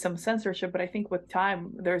 Still, there's some censorship, but I think with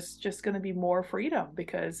time, there's just going to be more freedom,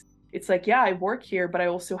 because it's like, yeah, I work here, but I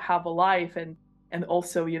also have a life, and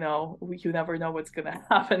also, you never know what's going to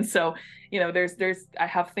happen. So, I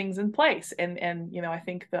have things in place, and I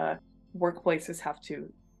think the workplaces have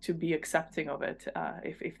to be accepting of it,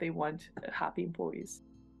 if they want happy employees.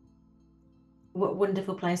 What a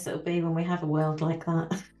wonderful place it'll be when we have a world like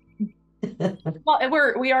that. Well, and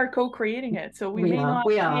we are co-creating it, so we may not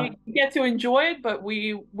We are. get to enjoy it, but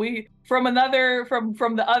we from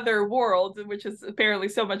the other world, which is apparently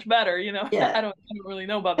so much better. Yeah. I don't really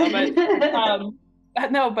know about that,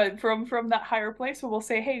 but no, but from that higher place, we'll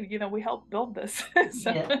say, hey, we helped build this.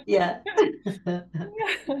 So, Yeah.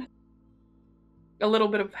 a little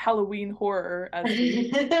bit of Halloween horror as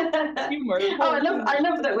humor. Oh, I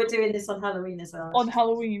love that we're doing this on Halloween as well. On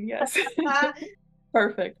Halloween, yes.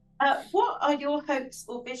 Perfect. What are your hopes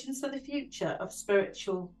or visions for the future of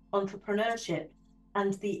spiritual entrepreneurship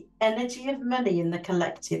and the energy of money in the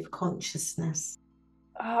collective consciousness?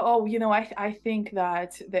 I think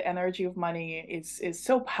that the energy of money is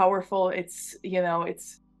so powerful. It's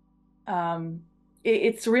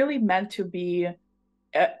really meant to be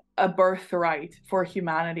a birthright for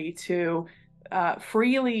humanity to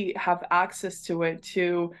freely have access to it,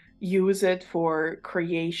 to use it for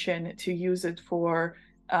creation, to use it for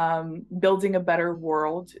building a better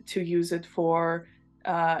world, to use it for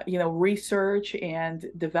research and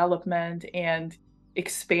development and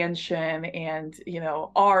expansion and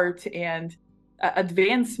art and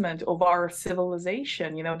advancement of our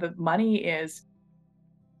civilization. The money is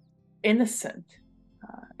innocent.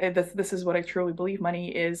 This is what I truly believe. Money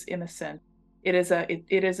is innocent. It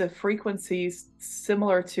is a frequency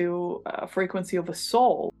similar to a frequency of a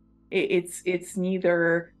soul. It's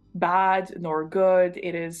neither bad nor good.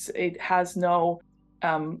 It has no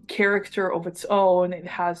character of its own. It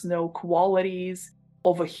has no qualities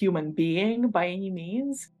of a human being by any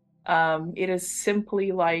means. It is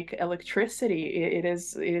simply like electricity. It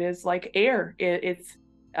is like air. It's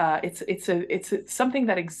something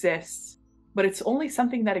that exists, but it's only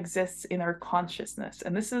something that exists in our consciousness.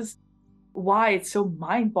 And this is why it's so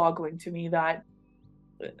mind-boggling to me that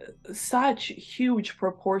such huge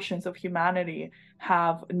proportions of humanity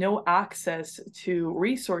have no access to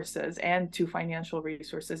resources and to financial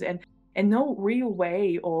resources and no real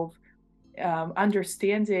way of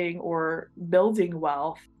understanding or building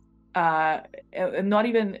wealth, and not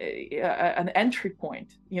even an entry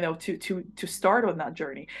point, to start on that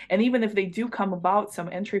journey. And even if they do come about some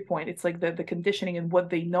entry point, it's like the conditioning and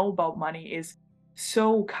what they know about money is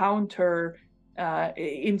so counter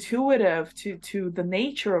intuitive to the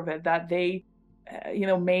nature of it that they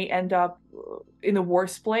may end up in a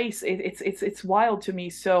worse place. It's wild to me.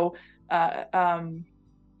 So how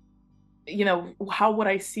would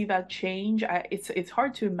I see that change? It's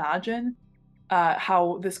hard to imagine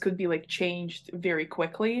how this could be like changed very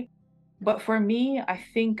quickly. But for me, I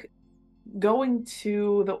think going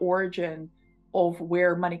to the origin of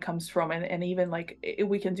where money comes from, and even like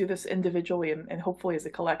we can do this individually and hopefully as a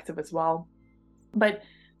collective as well. But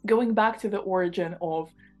going back to the origin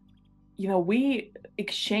of, we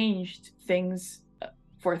exchanged things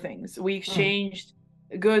for things. We exchanged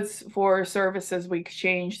goods for services. We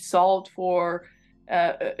exchanged salt for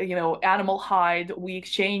animal hide. We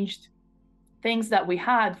exchanged things that we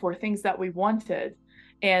had for things that we wanted,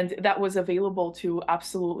 and that was available to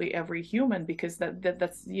absolutely every human, because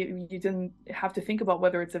that's you didn't have to think about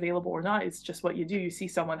whether it's available or not. It's just what you do. You see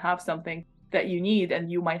someone have something that you need,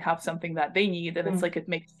 and you might have something that they need, and it's like it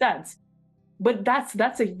makes sense. But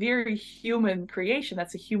that's a very human creation.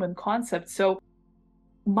 That's a human concept. So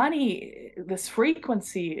money, this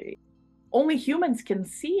frequency, only humans can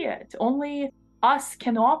see it. Only us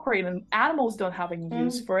can operate, and animals don't have any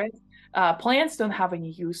use for it. Plants don't have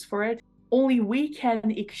any use for it. Only we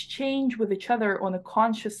can exchange with each other on a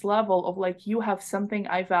conscious level of like, you have something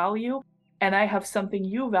I value and I have something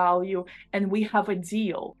you value, and we have a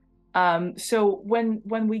deal. So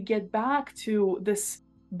when we get back to this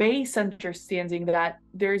base understanding that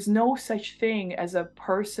there's no such thing as a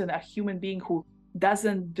person, a human being who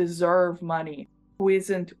doesn't deserve money, who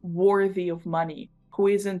isn't worthy of money, who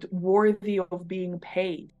isn't worthy of being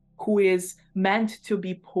paid, who is meant to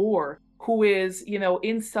be poor, who is,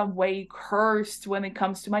 in some way cursed when it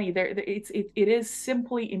comes to money. It is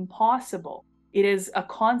simply impossible. It is a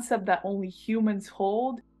concept that only humans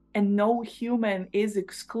hold, and no human is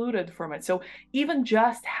excluded from it. So even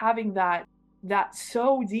just having that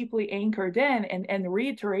so deeply anchored in, and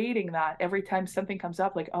reiterating that every time something comes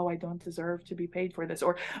up, like, oh, I don't deserve to be paid for this,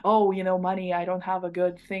 or, oh, money, I don't have a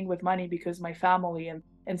good thing with money because my family and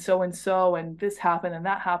so and this happened and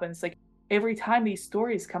that happened. It's like every time these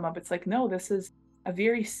stories come up, it's like, no, this is a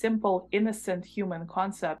very simple, innocent human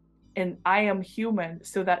concept, and I am human,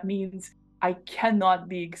 so that means I cannot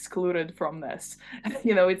be excluded from this.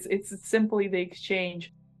 It's simply the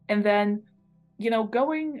exchange. And then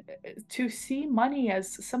going to see money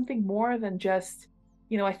as something more than just,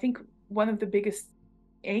 I think one of the biggest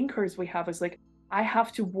anchors we have is like, I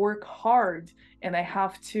have to work hard, and I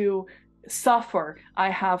have to suffer, I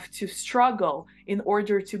have to struggle in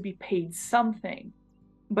order to be paid something.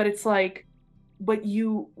 But it's like, but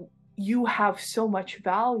you have so much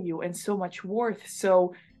value and so much worth.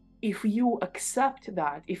 So if you accept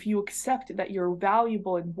that you're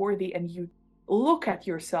valuable and worthy, and you look at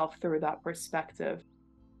yourself through that perspective,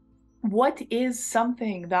 what is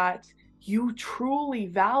something that you truly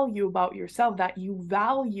value about yourself, that you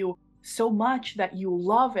value so much that you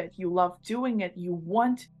love it, you love doing it, you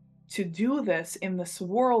want to do this in this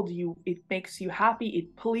world, it makes you happy,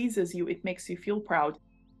 it pleases you, it makes you feel proud.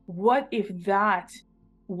 What if that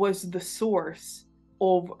was the source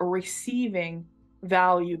of receiving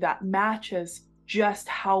value that matches just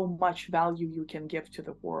how much value you can give to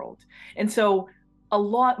the world? And so a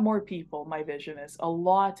lot more people, my vision is a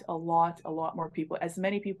lot more people, as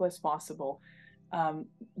many people as possible,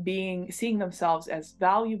 seeing themselves as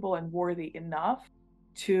valuable and worthy enough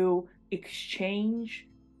to exchange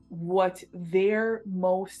what their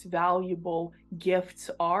most valuable gifts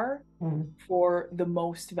are for the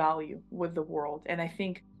most value with the world. And I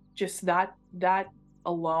think just that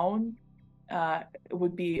alone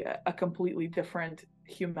would be a completely different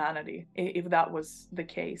humanity if that was the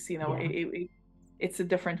case. It's a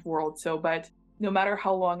different world. So, but no matter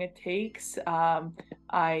how long it takes, I'm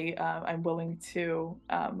willing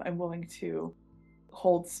to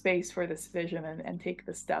hold space for this vision and take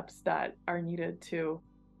the steps that are needed to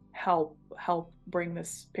help bring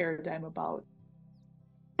this paradigm about.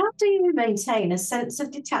 How do you maintain a sense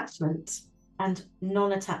of detachment and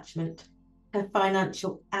non-attachment to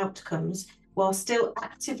financial outcomes while still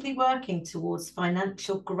actively working towards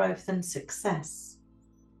financial growth and success?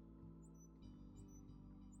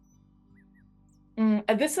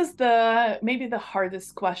 This is maybe the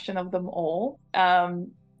hardest question of them all,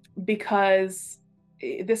 because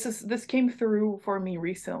this came through for me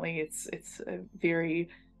recently. It's a very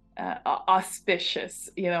auspicious,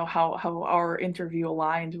 how our interview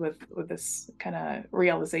aligned with this kind of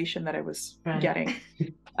realization that I was getting.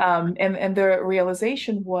 And the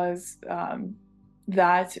realization was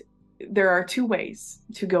that there are two ways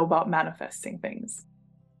to go about manifesting things.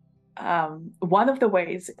 One of the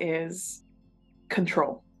ways is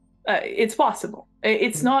control. It's possible.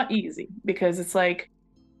 It's not easy, because it's like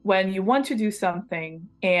when you want to do something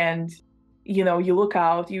and you look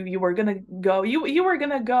out, you were gonna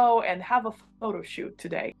go and have a photo shoot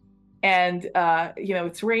today, and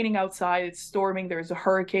it's raining outside, it's storming, there's a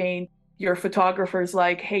hurricane. Your photographer's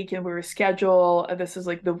like, hey, can we reschedule? This is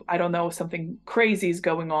like something crazy is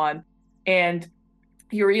going on, and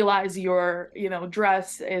you realize your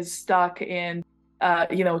dress is stuck in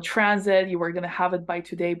transit. You were going to have it by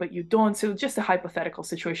today, but you don't. So just a hypothetical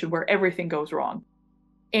situation where everything goes wrong.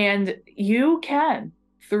 And you can,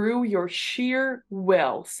 through your sheer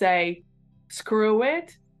will, say, screw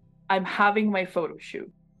it, I'm having my photo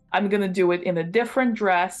shoot. I'm going to do it in a different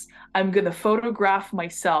dress. I'm going to photograph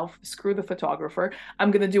myself, screw the photographer.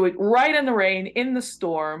 I'm going to do it right in the rain, in the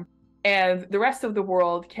storm, and the rest of the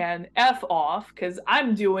world can F off, because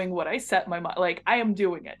I'm doing what I set my mind. Like, I am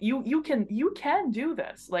doing it. You can do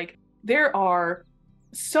this. Like, there are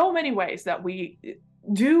so many ways that we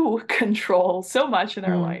do control so much in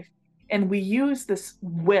our life, and we use this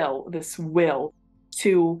will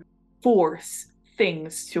to force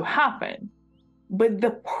things to happen. But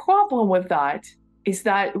the problem with that is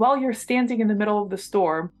that while you're standing in the middle of the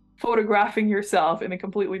storm, photographing yourself in a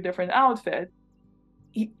completely different outfit,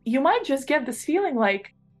 you might just get this feeling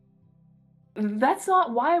like, that's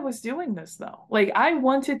not why I was doing this, though. Like, I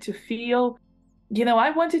wanted to feel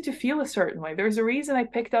a certain way. There's a reason I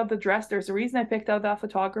picked out the dress. There's a reason I picked out that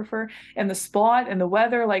photographer and the spot and the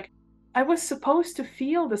weather. Like, I was supposed to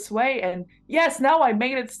feel this way. And yes, now I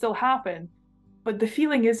made it still happen, but the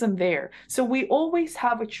feeling isn't there. So we always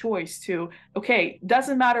have a choice to, okay,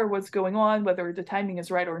 doesn't matter what's going on, whether the timing is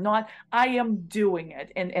right or not, I am doing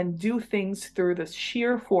it, and do things through this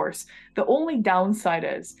sheer force. The only downside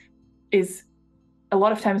is a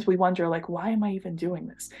lot of times we wonder, like, why am I even doing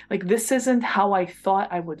this? Like, this isn't how I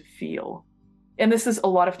thought I would feel. And this is a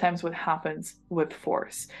lot of times what happens with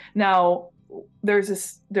force. Now,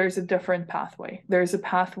 there's a different pathway. There's a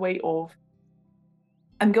pathway of,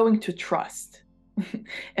 I'm going to trust.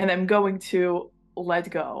 And I'm going to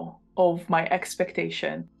let go of my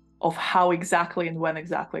expectation of how exactly and when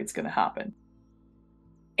exactly it's going to happen.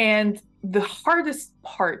 And the hardest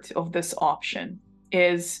part of this option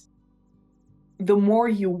is, the more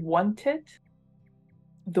you want it,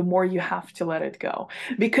 the more you have to let it go.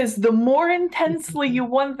 Because the more intensely you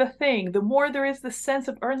want the thing, the more there is the sense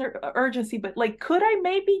of urgency. But like, could I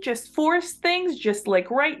maybe just force things just like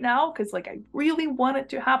right now? Because like, I really want it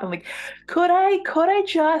to happen. Like, could I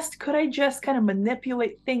just kind of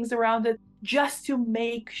manipulate things around it just to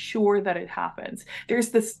make sure that it happens? There's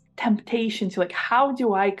this temptation to like, how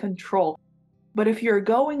do I control? But if you're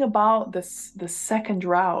going about the second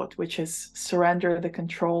route, which is surrender the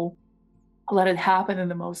control, let it happen in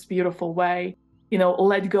the most beautiful way,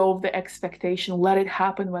 let go of the expectation, let it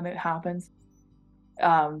happen when it happens.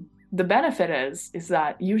 The benefit is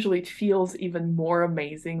that usually it feels even more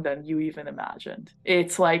amazing than you even imagined.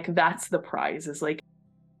 It's like, that's the prize, is like,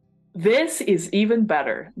 this is even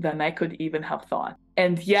better than I could even have thought.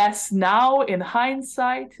 And yes, now in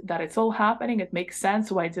hindsight that it's all happening, it makes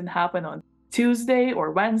sense why it didn't happen on Tuesday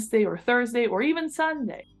or Wednesday or Thursday or even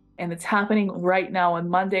Sunday. And it's happening right now on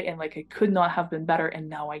Monday, and like, it could not have been better, and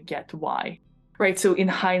now I get why, right? So in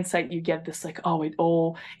hindsight, you get this like, oh, it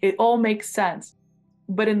all makes sense.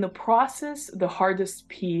 But in the process, the hardest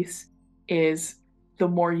piece is the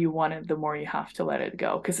more you want it, the more you have to let it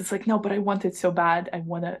go. Because it's like, no, but I want it so bad. I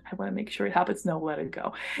want to make sure it happens. No, let it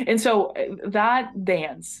go. And so that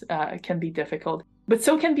dance can be difficult. But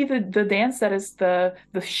so can be the dance that is the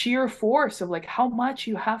sheer force of like how much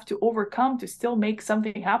you have to overcome to still make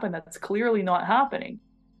something happen that's clearly not happening.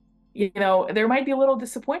 There might be a little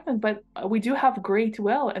disappointment, but we do have great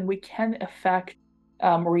will, and we can affect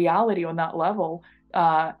reality on that level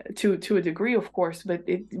to a degree, of course. But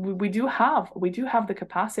we do have the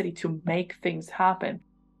capacity to make things happen.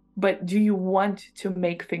 But do you want to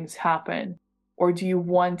make things happen? Or do you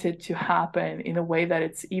want it to happen in a way that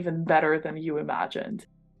it's even better than you imagined?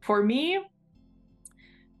 For me,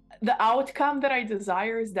 the outcome that I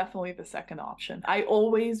desire is definitely the second option. I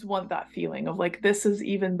always want that feeling of like, this is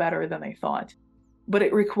even better than I thought. But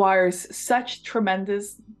it requires such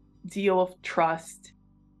tremendous deal of trust,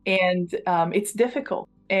 and it's difficult.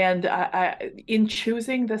 And in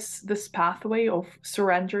choosing this pathway of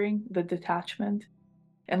surrendering the detachment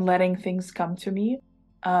and letting things come to me,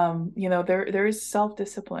 there is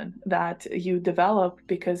self-discipline that you develop,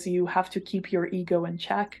 because you have to keep your ego in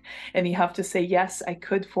check, and you have to say, yes, I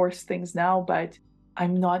could force things now, but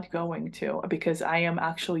I'm not going to, because I am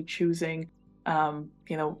actually choosing a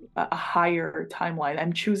higher timeline.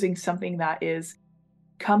 I'm choosing something that is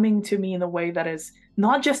coming to me in a way that is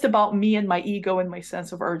not just about me and my ego and my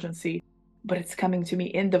sense of urgency, but it's coming to me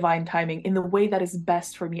in divine timing, in the way that is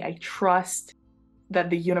best for me. I trust that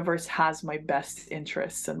the universe has my best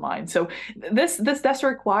interests in mind. So this does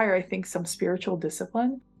require, I think, some spiritual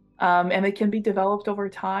discipline, and it can be developed over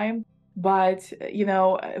time. But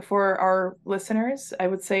for our listeners, I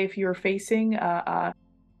would say if you're facing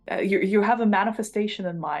you have a manifestation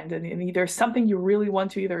in mind, and there's something you really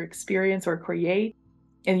want to either experience or create,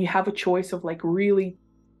 and you have a choice of like really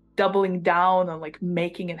doubling down on like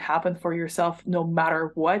making it happen for yourself, no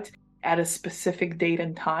matter what, at a specific date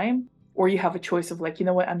and time. Or you have a choice of like, you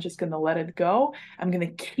know what, I'm just going to let it go. I'm going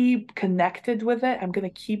to keep connected with it. I'm going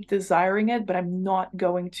to keep desiring it, but I'm not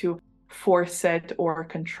going to force it or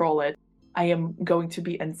control it. I am going to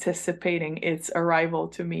be anticipating its arrival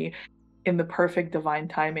to me in the perfect divine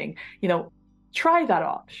timing. Try that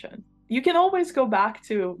option. You can always go back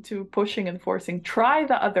to pushing and forcing. Try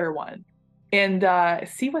the other one and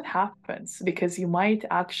see what happens, because you might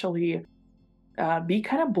actually be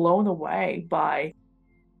kind of blown away by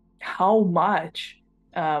how much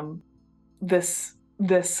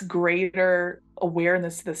this greater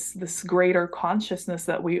awareness, this greater consciousness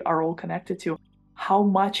that we are all connected to, how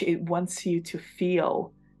much it wants you to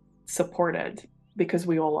feel supported, because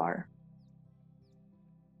we all are.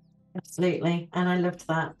 Absolutely. And I loved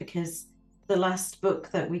that, because the last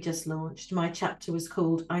book that we just launched, my chapter was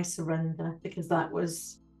called I Surrender, because that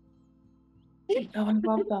was Oh, I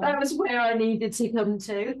love that. that was where I needed to come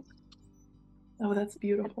to. Oh, that's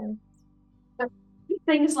beautiful.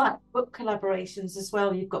 Things like book collaborations as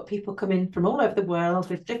well. You've got people coming from all over the world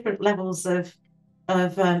with different levels of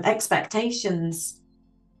expectations.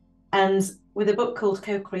 And with a book called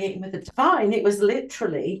Co-Creating with the Divine, it was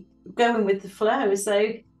literally going with the flow.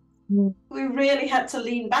 So we really had to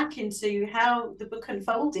lean back into how the book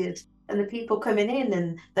unfolded, and the people coming in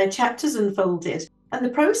and their chapters unfolded. And the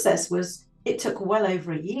process it took well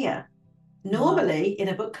over a year. Normally, in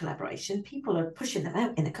a book collaboration, people are pushing them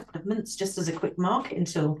out in a couple of months just as a quick marketing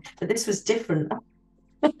tool, but this was different.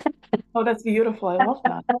 Oh, that's beautiful. I love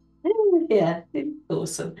that. Yeah, it's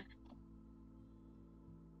awesome.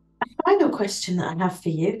 A final question that I have for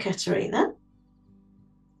you, Katerina.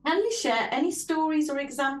 Can you share any stories or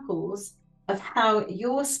examples of how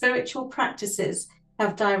your spiritual practices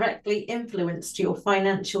have directly influenced your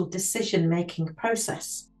financial decision-making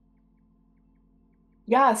process?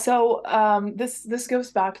 Yeah, so this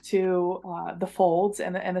goes back to the folds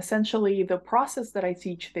and essentially the process that I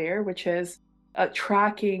teach there, which is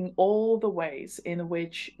tracking all the ways in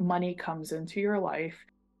which money comes into your life.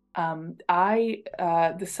 I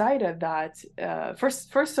decided that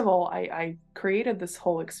first of all, I created this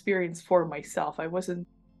whole experience for myself. I wasn't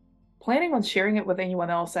planning on sharing it with anyone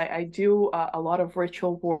else. I do a lot of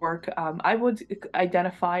ritual work. I would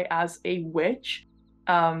identify as a witch.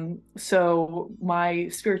 So my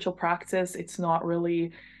spiritual practice, it's not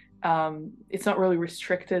really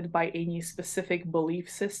restricted by any specific belief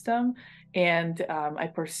system. And I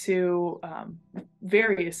pursue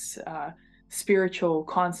various spiritual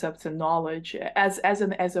concepts and knowledge as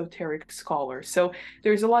an esoteric scholar. So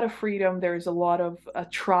there's a lot of freedom, there's a lot of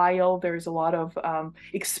trial, there's a lot of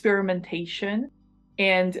experimentation.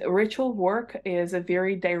 And ritual work is a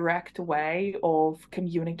very direct way of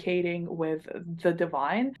communicating with the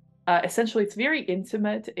divine. Essentially, it's very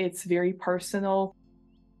intimate, it's very personal.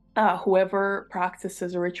 Whoever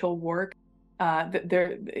practices ritual work,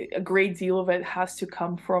 a great deal of it has to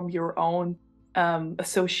come from your own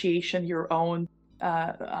association, your own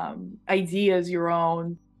ideas, your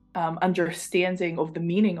own understanding of the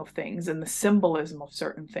meaning of things and the symbolism of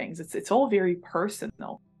certain things. It's all very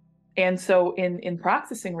personal. And so in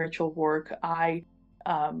practicing ritual work, I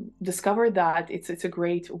discovered that it's a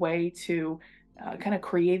great way to kind of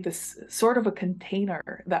create this sort of a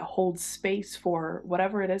container that holds space for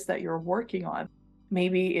whatever it is that you're working on.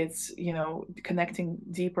 Maybe it's, connecting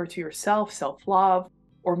deeper to yourself, self-love,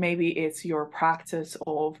 or maybe it's your practice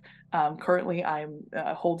of, currently I'm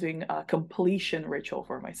holding a completion ritual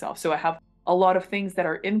for myself. So I have a lot of things that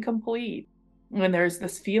are incomplete. When there's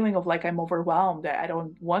this feeling of like I'm overwhelmed, I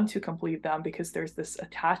don't want to complete them because there's this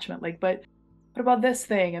attachment, like, but what about this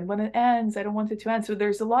thing? And when it ends, I don't want it to end. So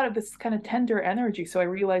there's a lot of this kind of tender energy. So I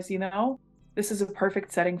realized, this is a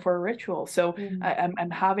perfect setting for a ritual. So I'm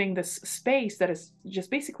having this space that is just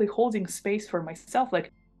basically holding space for myself.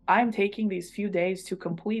 Like I'm taking these few days to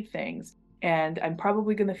complete things. And I'm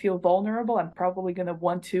probably going to feel vulnerable. I'm probably going to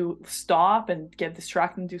want to stop and get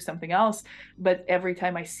distracted and do something else. But every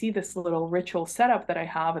time I see this little ritual setup that I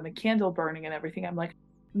have and the candle burning and everything, I'm like,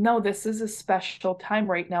 no, this is a special time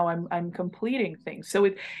right now. I'm completing things. So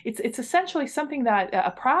it's essentially something that a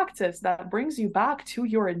practice that brings you back to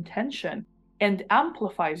your intention and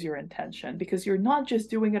amplifies your intention, because you're not just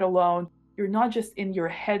doing it alone. You're not just in your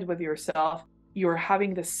head with yourself. You're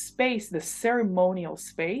having this space, this ceremonial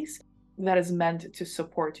space that is meant to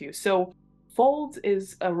support you. So Folds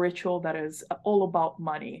is a ritual that is all about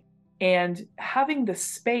money, and having the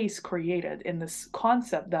space created in this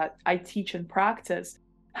concept that I teach and practice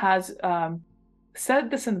has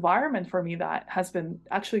set this environment for me that has been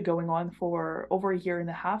actually going on for over a year and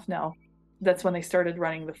a half now. That's when I started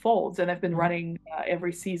running the Folds, and I've been running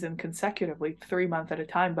every season consecutively, 3 months at a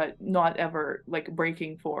time, but not ever like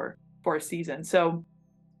breaking for a season. So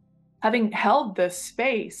having held this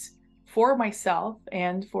space for myself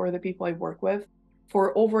and for the people I work with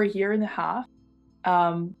for over a year and a half,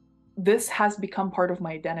 this has become part of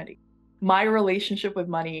my identity. My relationship with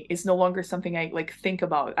money is no longer something I think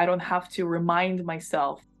about. I don't have to remind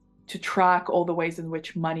myself to track all the ways in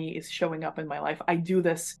which money is showing up in my life. I do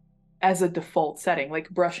this as a default setting, like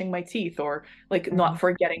brushing my teeth or not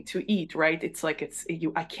forgetting to eat, right? It's like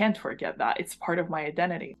I can't forget that. It's part of my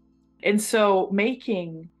identity. And so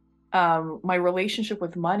making my relationship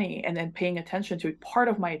with money and then paying attention to it part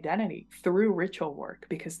of my identity through ritual work,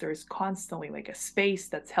 because there's constantly a space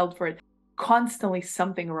that's held for it, constantly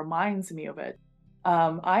something reminds me of it.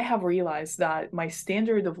 I have realized that my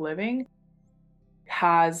standard of living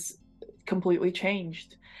has completely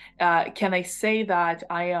changed. Can I say that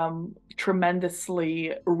I am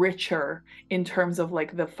tremendously richer in terms of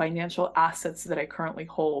the financial assets that I currently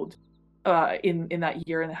hold in that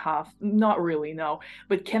year and a half? Not really, no.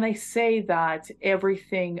 But can I say that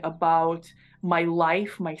everything about my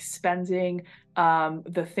life, my spending,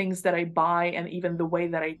 the things that I buy, and even the way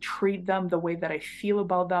that I treat them, the way that I feel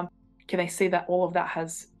about them, can I say that all of that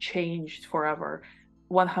has changed forever?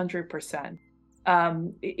 100%.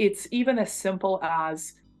 It's even as simple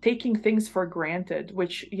as taking things for granted,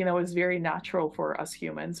 which, is very natural for us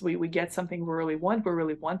humans. We get something we really want, we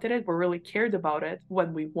really wanted it, we really cared about it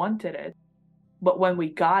when we wanted it. But when we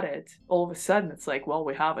got it, all of a sudden it's like, well,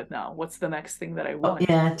 we have it now. What's the next thing that I want?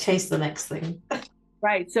 Yeah, chase the next thing.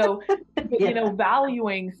 Right. So,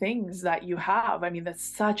 valuing things that you have,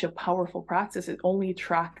 that's such a powerful practice. It only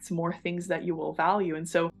attracts more things that you will value. And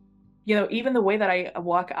so even the way that I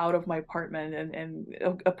walk out of my apartment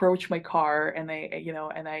and approach my car, and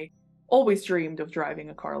I always dreamed of driving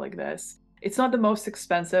a car like this. It's not the most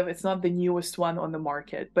expensive, it's not the newest one on the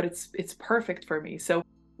market, but it's perfect for me. So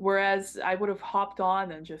whereas I would have hopped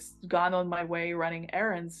on and just gone on my way running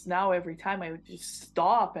errands, now every time I would just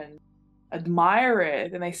stop and admire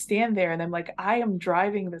it, and I stand there and I'm like, I am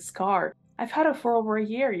driving this car. I've had it for over a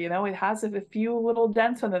year, it has a few little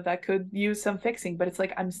dents on it that could use some fixing, but it's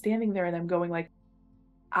like I'm standing there and I'm going like,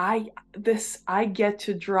 I get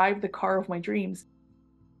to drive the car of my dreams.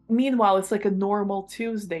 Meanwhile, it's like a normal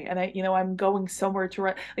Tuesday, and I'm going somewhere to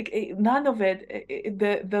run. Like none of it.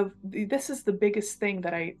 This is the biggest thing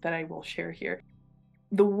that I will share here.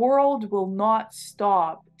 The world will not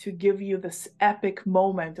stop to give you this epic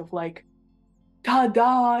moment of like,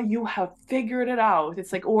 ta-da, you have figured it out.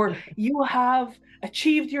 It's like, or you have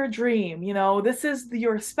achieved your dream. This is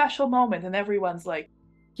your special moment, and everyone's like,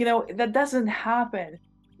 that doesn't happen.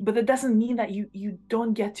 But that doesn't mean that you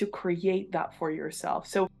don't get to create that for yourself.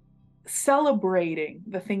 So celebrating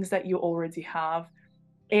the things that you already have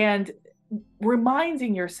and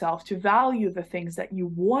reminding yourself to value the things that you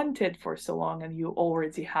wanted for so long and you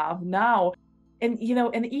already have now, and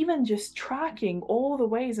even just tracking all the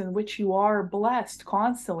ways in which you are blessed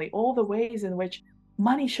constantly, all the ways in which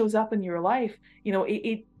money shows up in your life.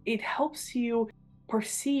 It helps you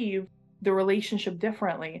perceive the relationship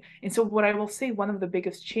differently. And so what I will say, one of the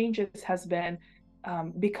biggest changes has been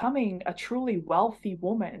becoming a truly wealthy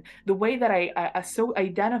woman. The way that I so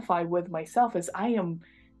identify with myself is I am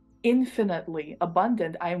infinitely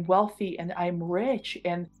abundant, I am wealthy, and I'm rich.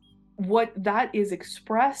 And what that is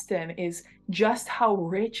expressed in is just how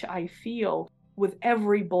rich I feel with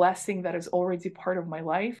every blessing that is already part of my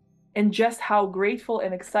life, and just how grateful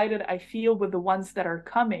and excited I feel with the ones that are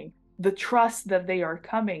coming, the trust that they are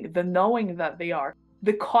coming, the knowing that they are,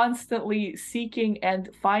 the constantly seeking and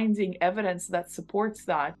finding evidence that supports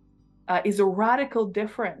that, is a radical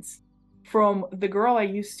difference from the girl I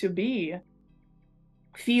used to be,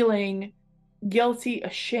 feeling guilty,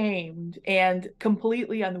 ashamed, and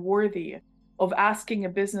completely unworthy of asking a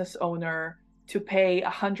business owner to pay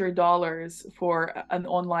 $100 for an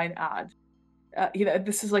online ad.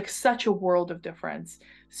 This is like such a world of difference.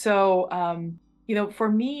 So, for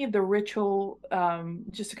me, the ritual,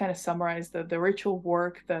 just to kind of summarize the ritual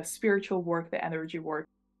work, the spiritual work, the energy work,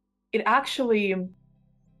 it actually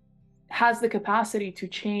has the capacity to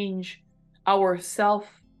change our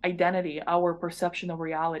self-identity, our perception of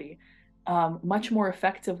reality, much more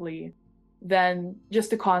effectively than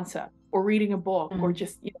just a concept or reading a book or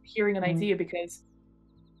just hearing an idea, because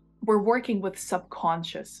we're working with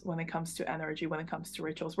subconscious when it comes to energy, when it comes to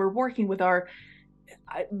rituals. We're working with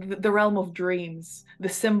the realm of dreams, the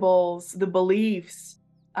symbols, the beliefs,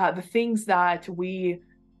 the things that we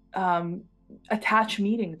attach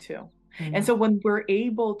meaning to. And so when we're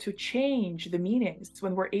able to change the meanings,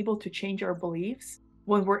 when we're able to change our beliefs,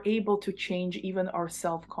 when we're able to change even our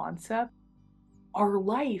self-concept, our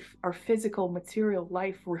life, our physical material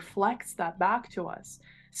life reflects that back to us.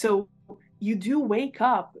 So you do wake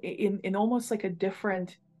up in almost like a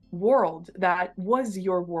different world that was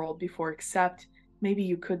your world before, except maybe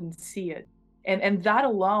you couldn't see it. And that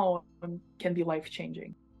alone can be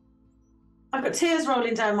life-changing. I've got tears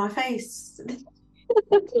rolling down my face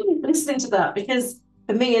listening to that, because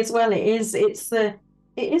for me as well, it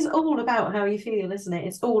is all about how you feel, isn't it?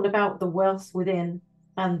 It's all about the wealth within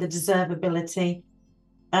and the deservability.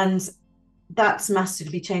 And that's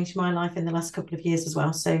massively changed my life in the last couple of years as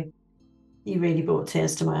well. So you really brought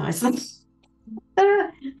tears to my eyes.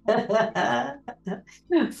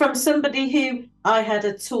 From somebody who I had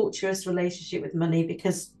a torturous relationship with money,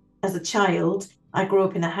 because as a child, I grew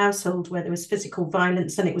up in a household where there was physical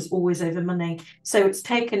violence and it was always over money. So it's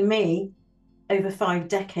taken me over 5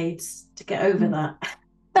 decades to get over that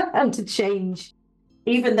and to change,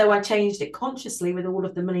 even though I changed it consciously with all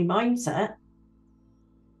of the money mindset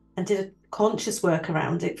and did a conscious work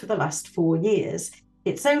around it for the last 4 years.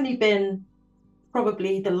 It's only been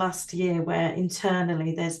probably the last year where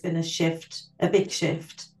internally there's been a shift, a big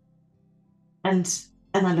shift. And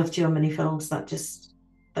I loved your money folds.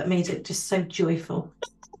 That made it just so joyful.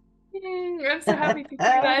 I'm so happy to see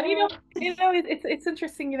that. It's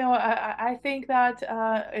interesting. I think that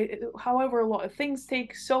however things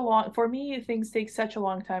take so long, for me, things take such a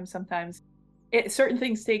long time. Sometimes certain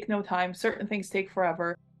things take no time, certain things take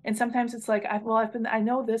forever, and sometimes it's like I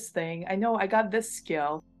know this thing, I got this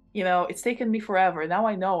skill. It's taken me forever. Now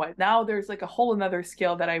I know it. Now there's like a whole another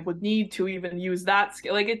skill that I would need to even use that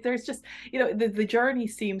skill. There's just, the journey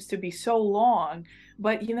seems to be so long,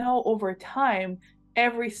 but over time,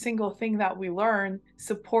 every single thing that we learn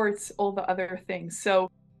supports all the other things.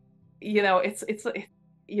 So,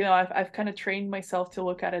 I've kind of trained myself to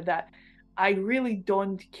look at it that I really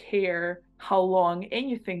don't care how long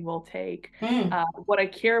anything will take. What I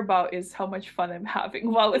care about is how much fun I'm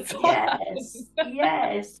having while it's all happening.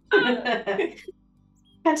 Yes.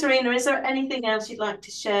 Katerina, is there anything else you'd like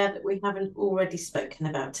to share that we haven't already spoken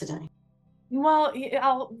about today? Well,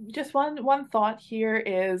 I'll just one thought here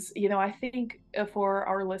is, I think for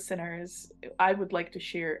our listeners, I would like to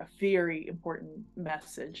share a very important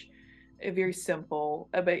message, very simple,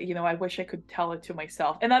 but I wish I could tell it to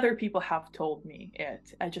myself, and other people have told me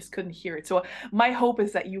it. I just couldn't hear it. So my hope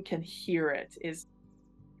is that you can hear it. Is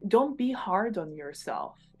don't be hard on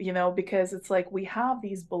yourself, because it's like we have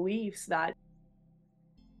these beliefs that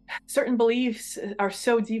certain beliefs are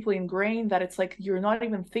so deeply ingrained that it's like you're not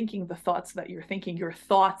even thinking the thoughts that you're thinking. Your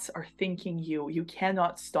thoughts are thinking you. You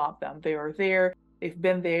cannot stop them. They are there. They've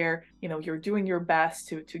been there. You're doing your best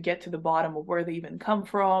to get to the bottom of where they even come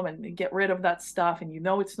from and get rid of that stuff. And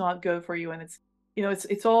it's not good for you. And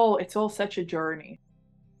it's all such a journey.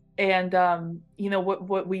 And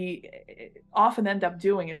what we often end up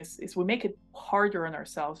doing is we make it harder on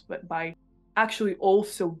ourselves, but by actually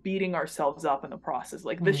also beating ourselves up in the process.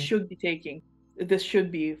 Like this should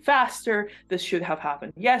be faster. This should have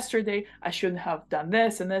happened yesterday. I shouldn't have done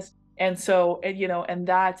this and this. And so, and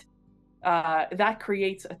that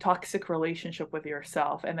creates a toxic relationship with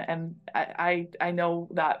yourself. And I know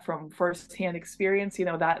that from firsthand experience,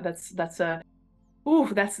 that's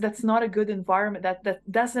not a good environment.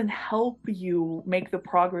 That doesn't help you make the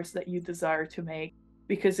progress that you desire to make,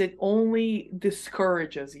 because it only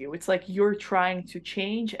discourages you. It's like you're trying to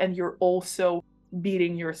change and you're also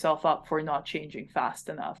beating yourself up for not changing fast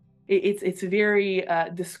enough. It's very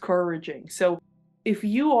discouraging. So if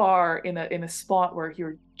you are in a spot where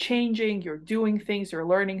you're changing, you're doing things, you're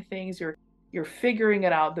learning things, you're figuring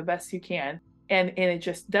it out the best you can, and it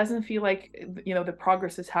just doesn't feel like the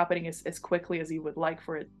progress is happening as quickly as you would like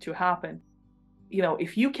for it to happen,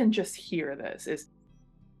 if you can just hear this, is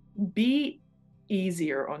be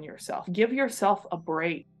easier on yourself. Give yourself a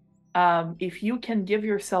break. If you can give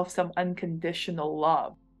yourself some unconditional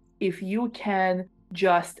love, if you can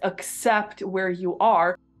just accept where you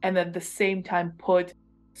are and at the same time put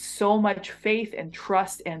so much faith and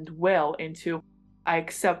trust and will into, I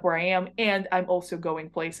accept where I am and I'm also going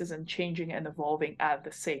places and changing and evolving at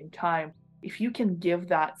the same time. If you can give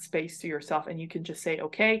that space to yourself and you can just say,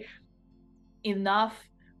 okay, enough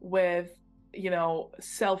with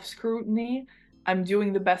self-scrutiny. I'm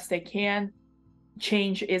doing the best I can.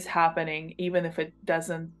 Change is happening, even if it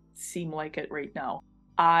doesn't seem like it right now.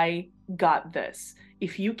 I got this.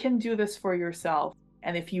 If you can do this for yourself,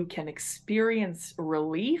 and if you can experience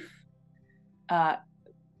relief,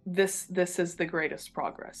 this is the greatest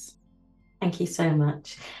progress. Thank you so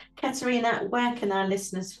much. Katerina, where can our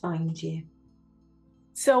listeners find you?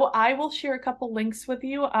 So I will share a couple links with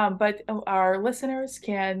you, but our listeners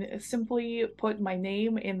can simply put my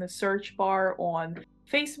name in the search bar on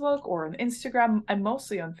Facebook or on Instagram. I'm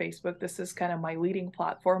mostly on Facebook. This is kind of my leading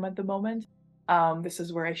platform at the moment. This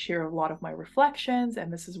is where I share a lot of my reflections,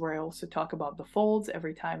 and this is where I also talk about the folds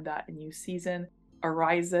every time that a new season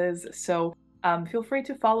arises. So feel free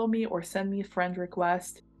to follow me or send me a friend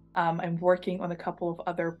request. I'm working on a couple of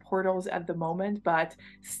other portals at the moment, but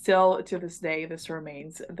still to this day, this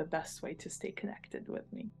remains the best way to stay connected with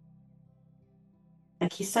me.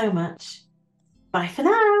 Thank you so much. Bye for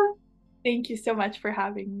now. Thank you so much for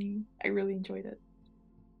having me. I really enjoyed it.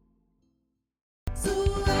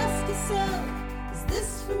 So ask yourself, is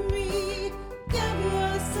this for me? Give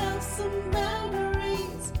yourself some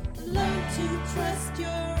boundaries. Learn to trust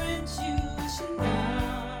your intuition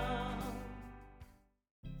now.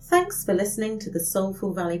 Thanks for listening to the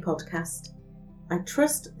Soulful Valley podcast. I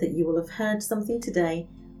trust that you will have heard something today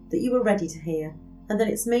that you were ready to hear, and that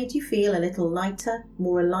it's made you feel a little lighter,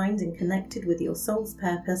 more aligned and connected with your soul's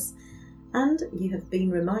purpose, and you have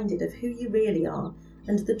been reminded of who you really are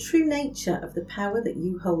and the true nature of the power that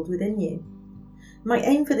you hold within you. My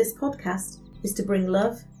aim for this podcast is to bring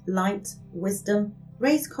love, light, wisdom,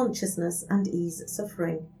 raise consciousness and ease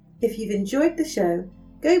suffering. If you've enjoyed the show,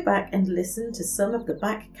 go back and listen to some of the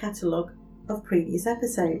back catalogue of previous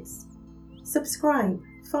episodes. Subscribe,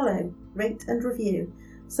 follow, rate and review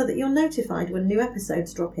so that you're notified when new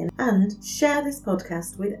episodes drop in, and share this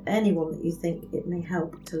podcast with anyone that you think it may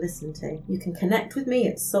help to listen to. You can connect with me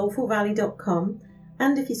at soulfulvalley.com,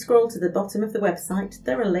 and if you scroll to the bottom of the website,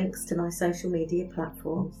 there are links to my social media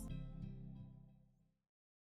platforms.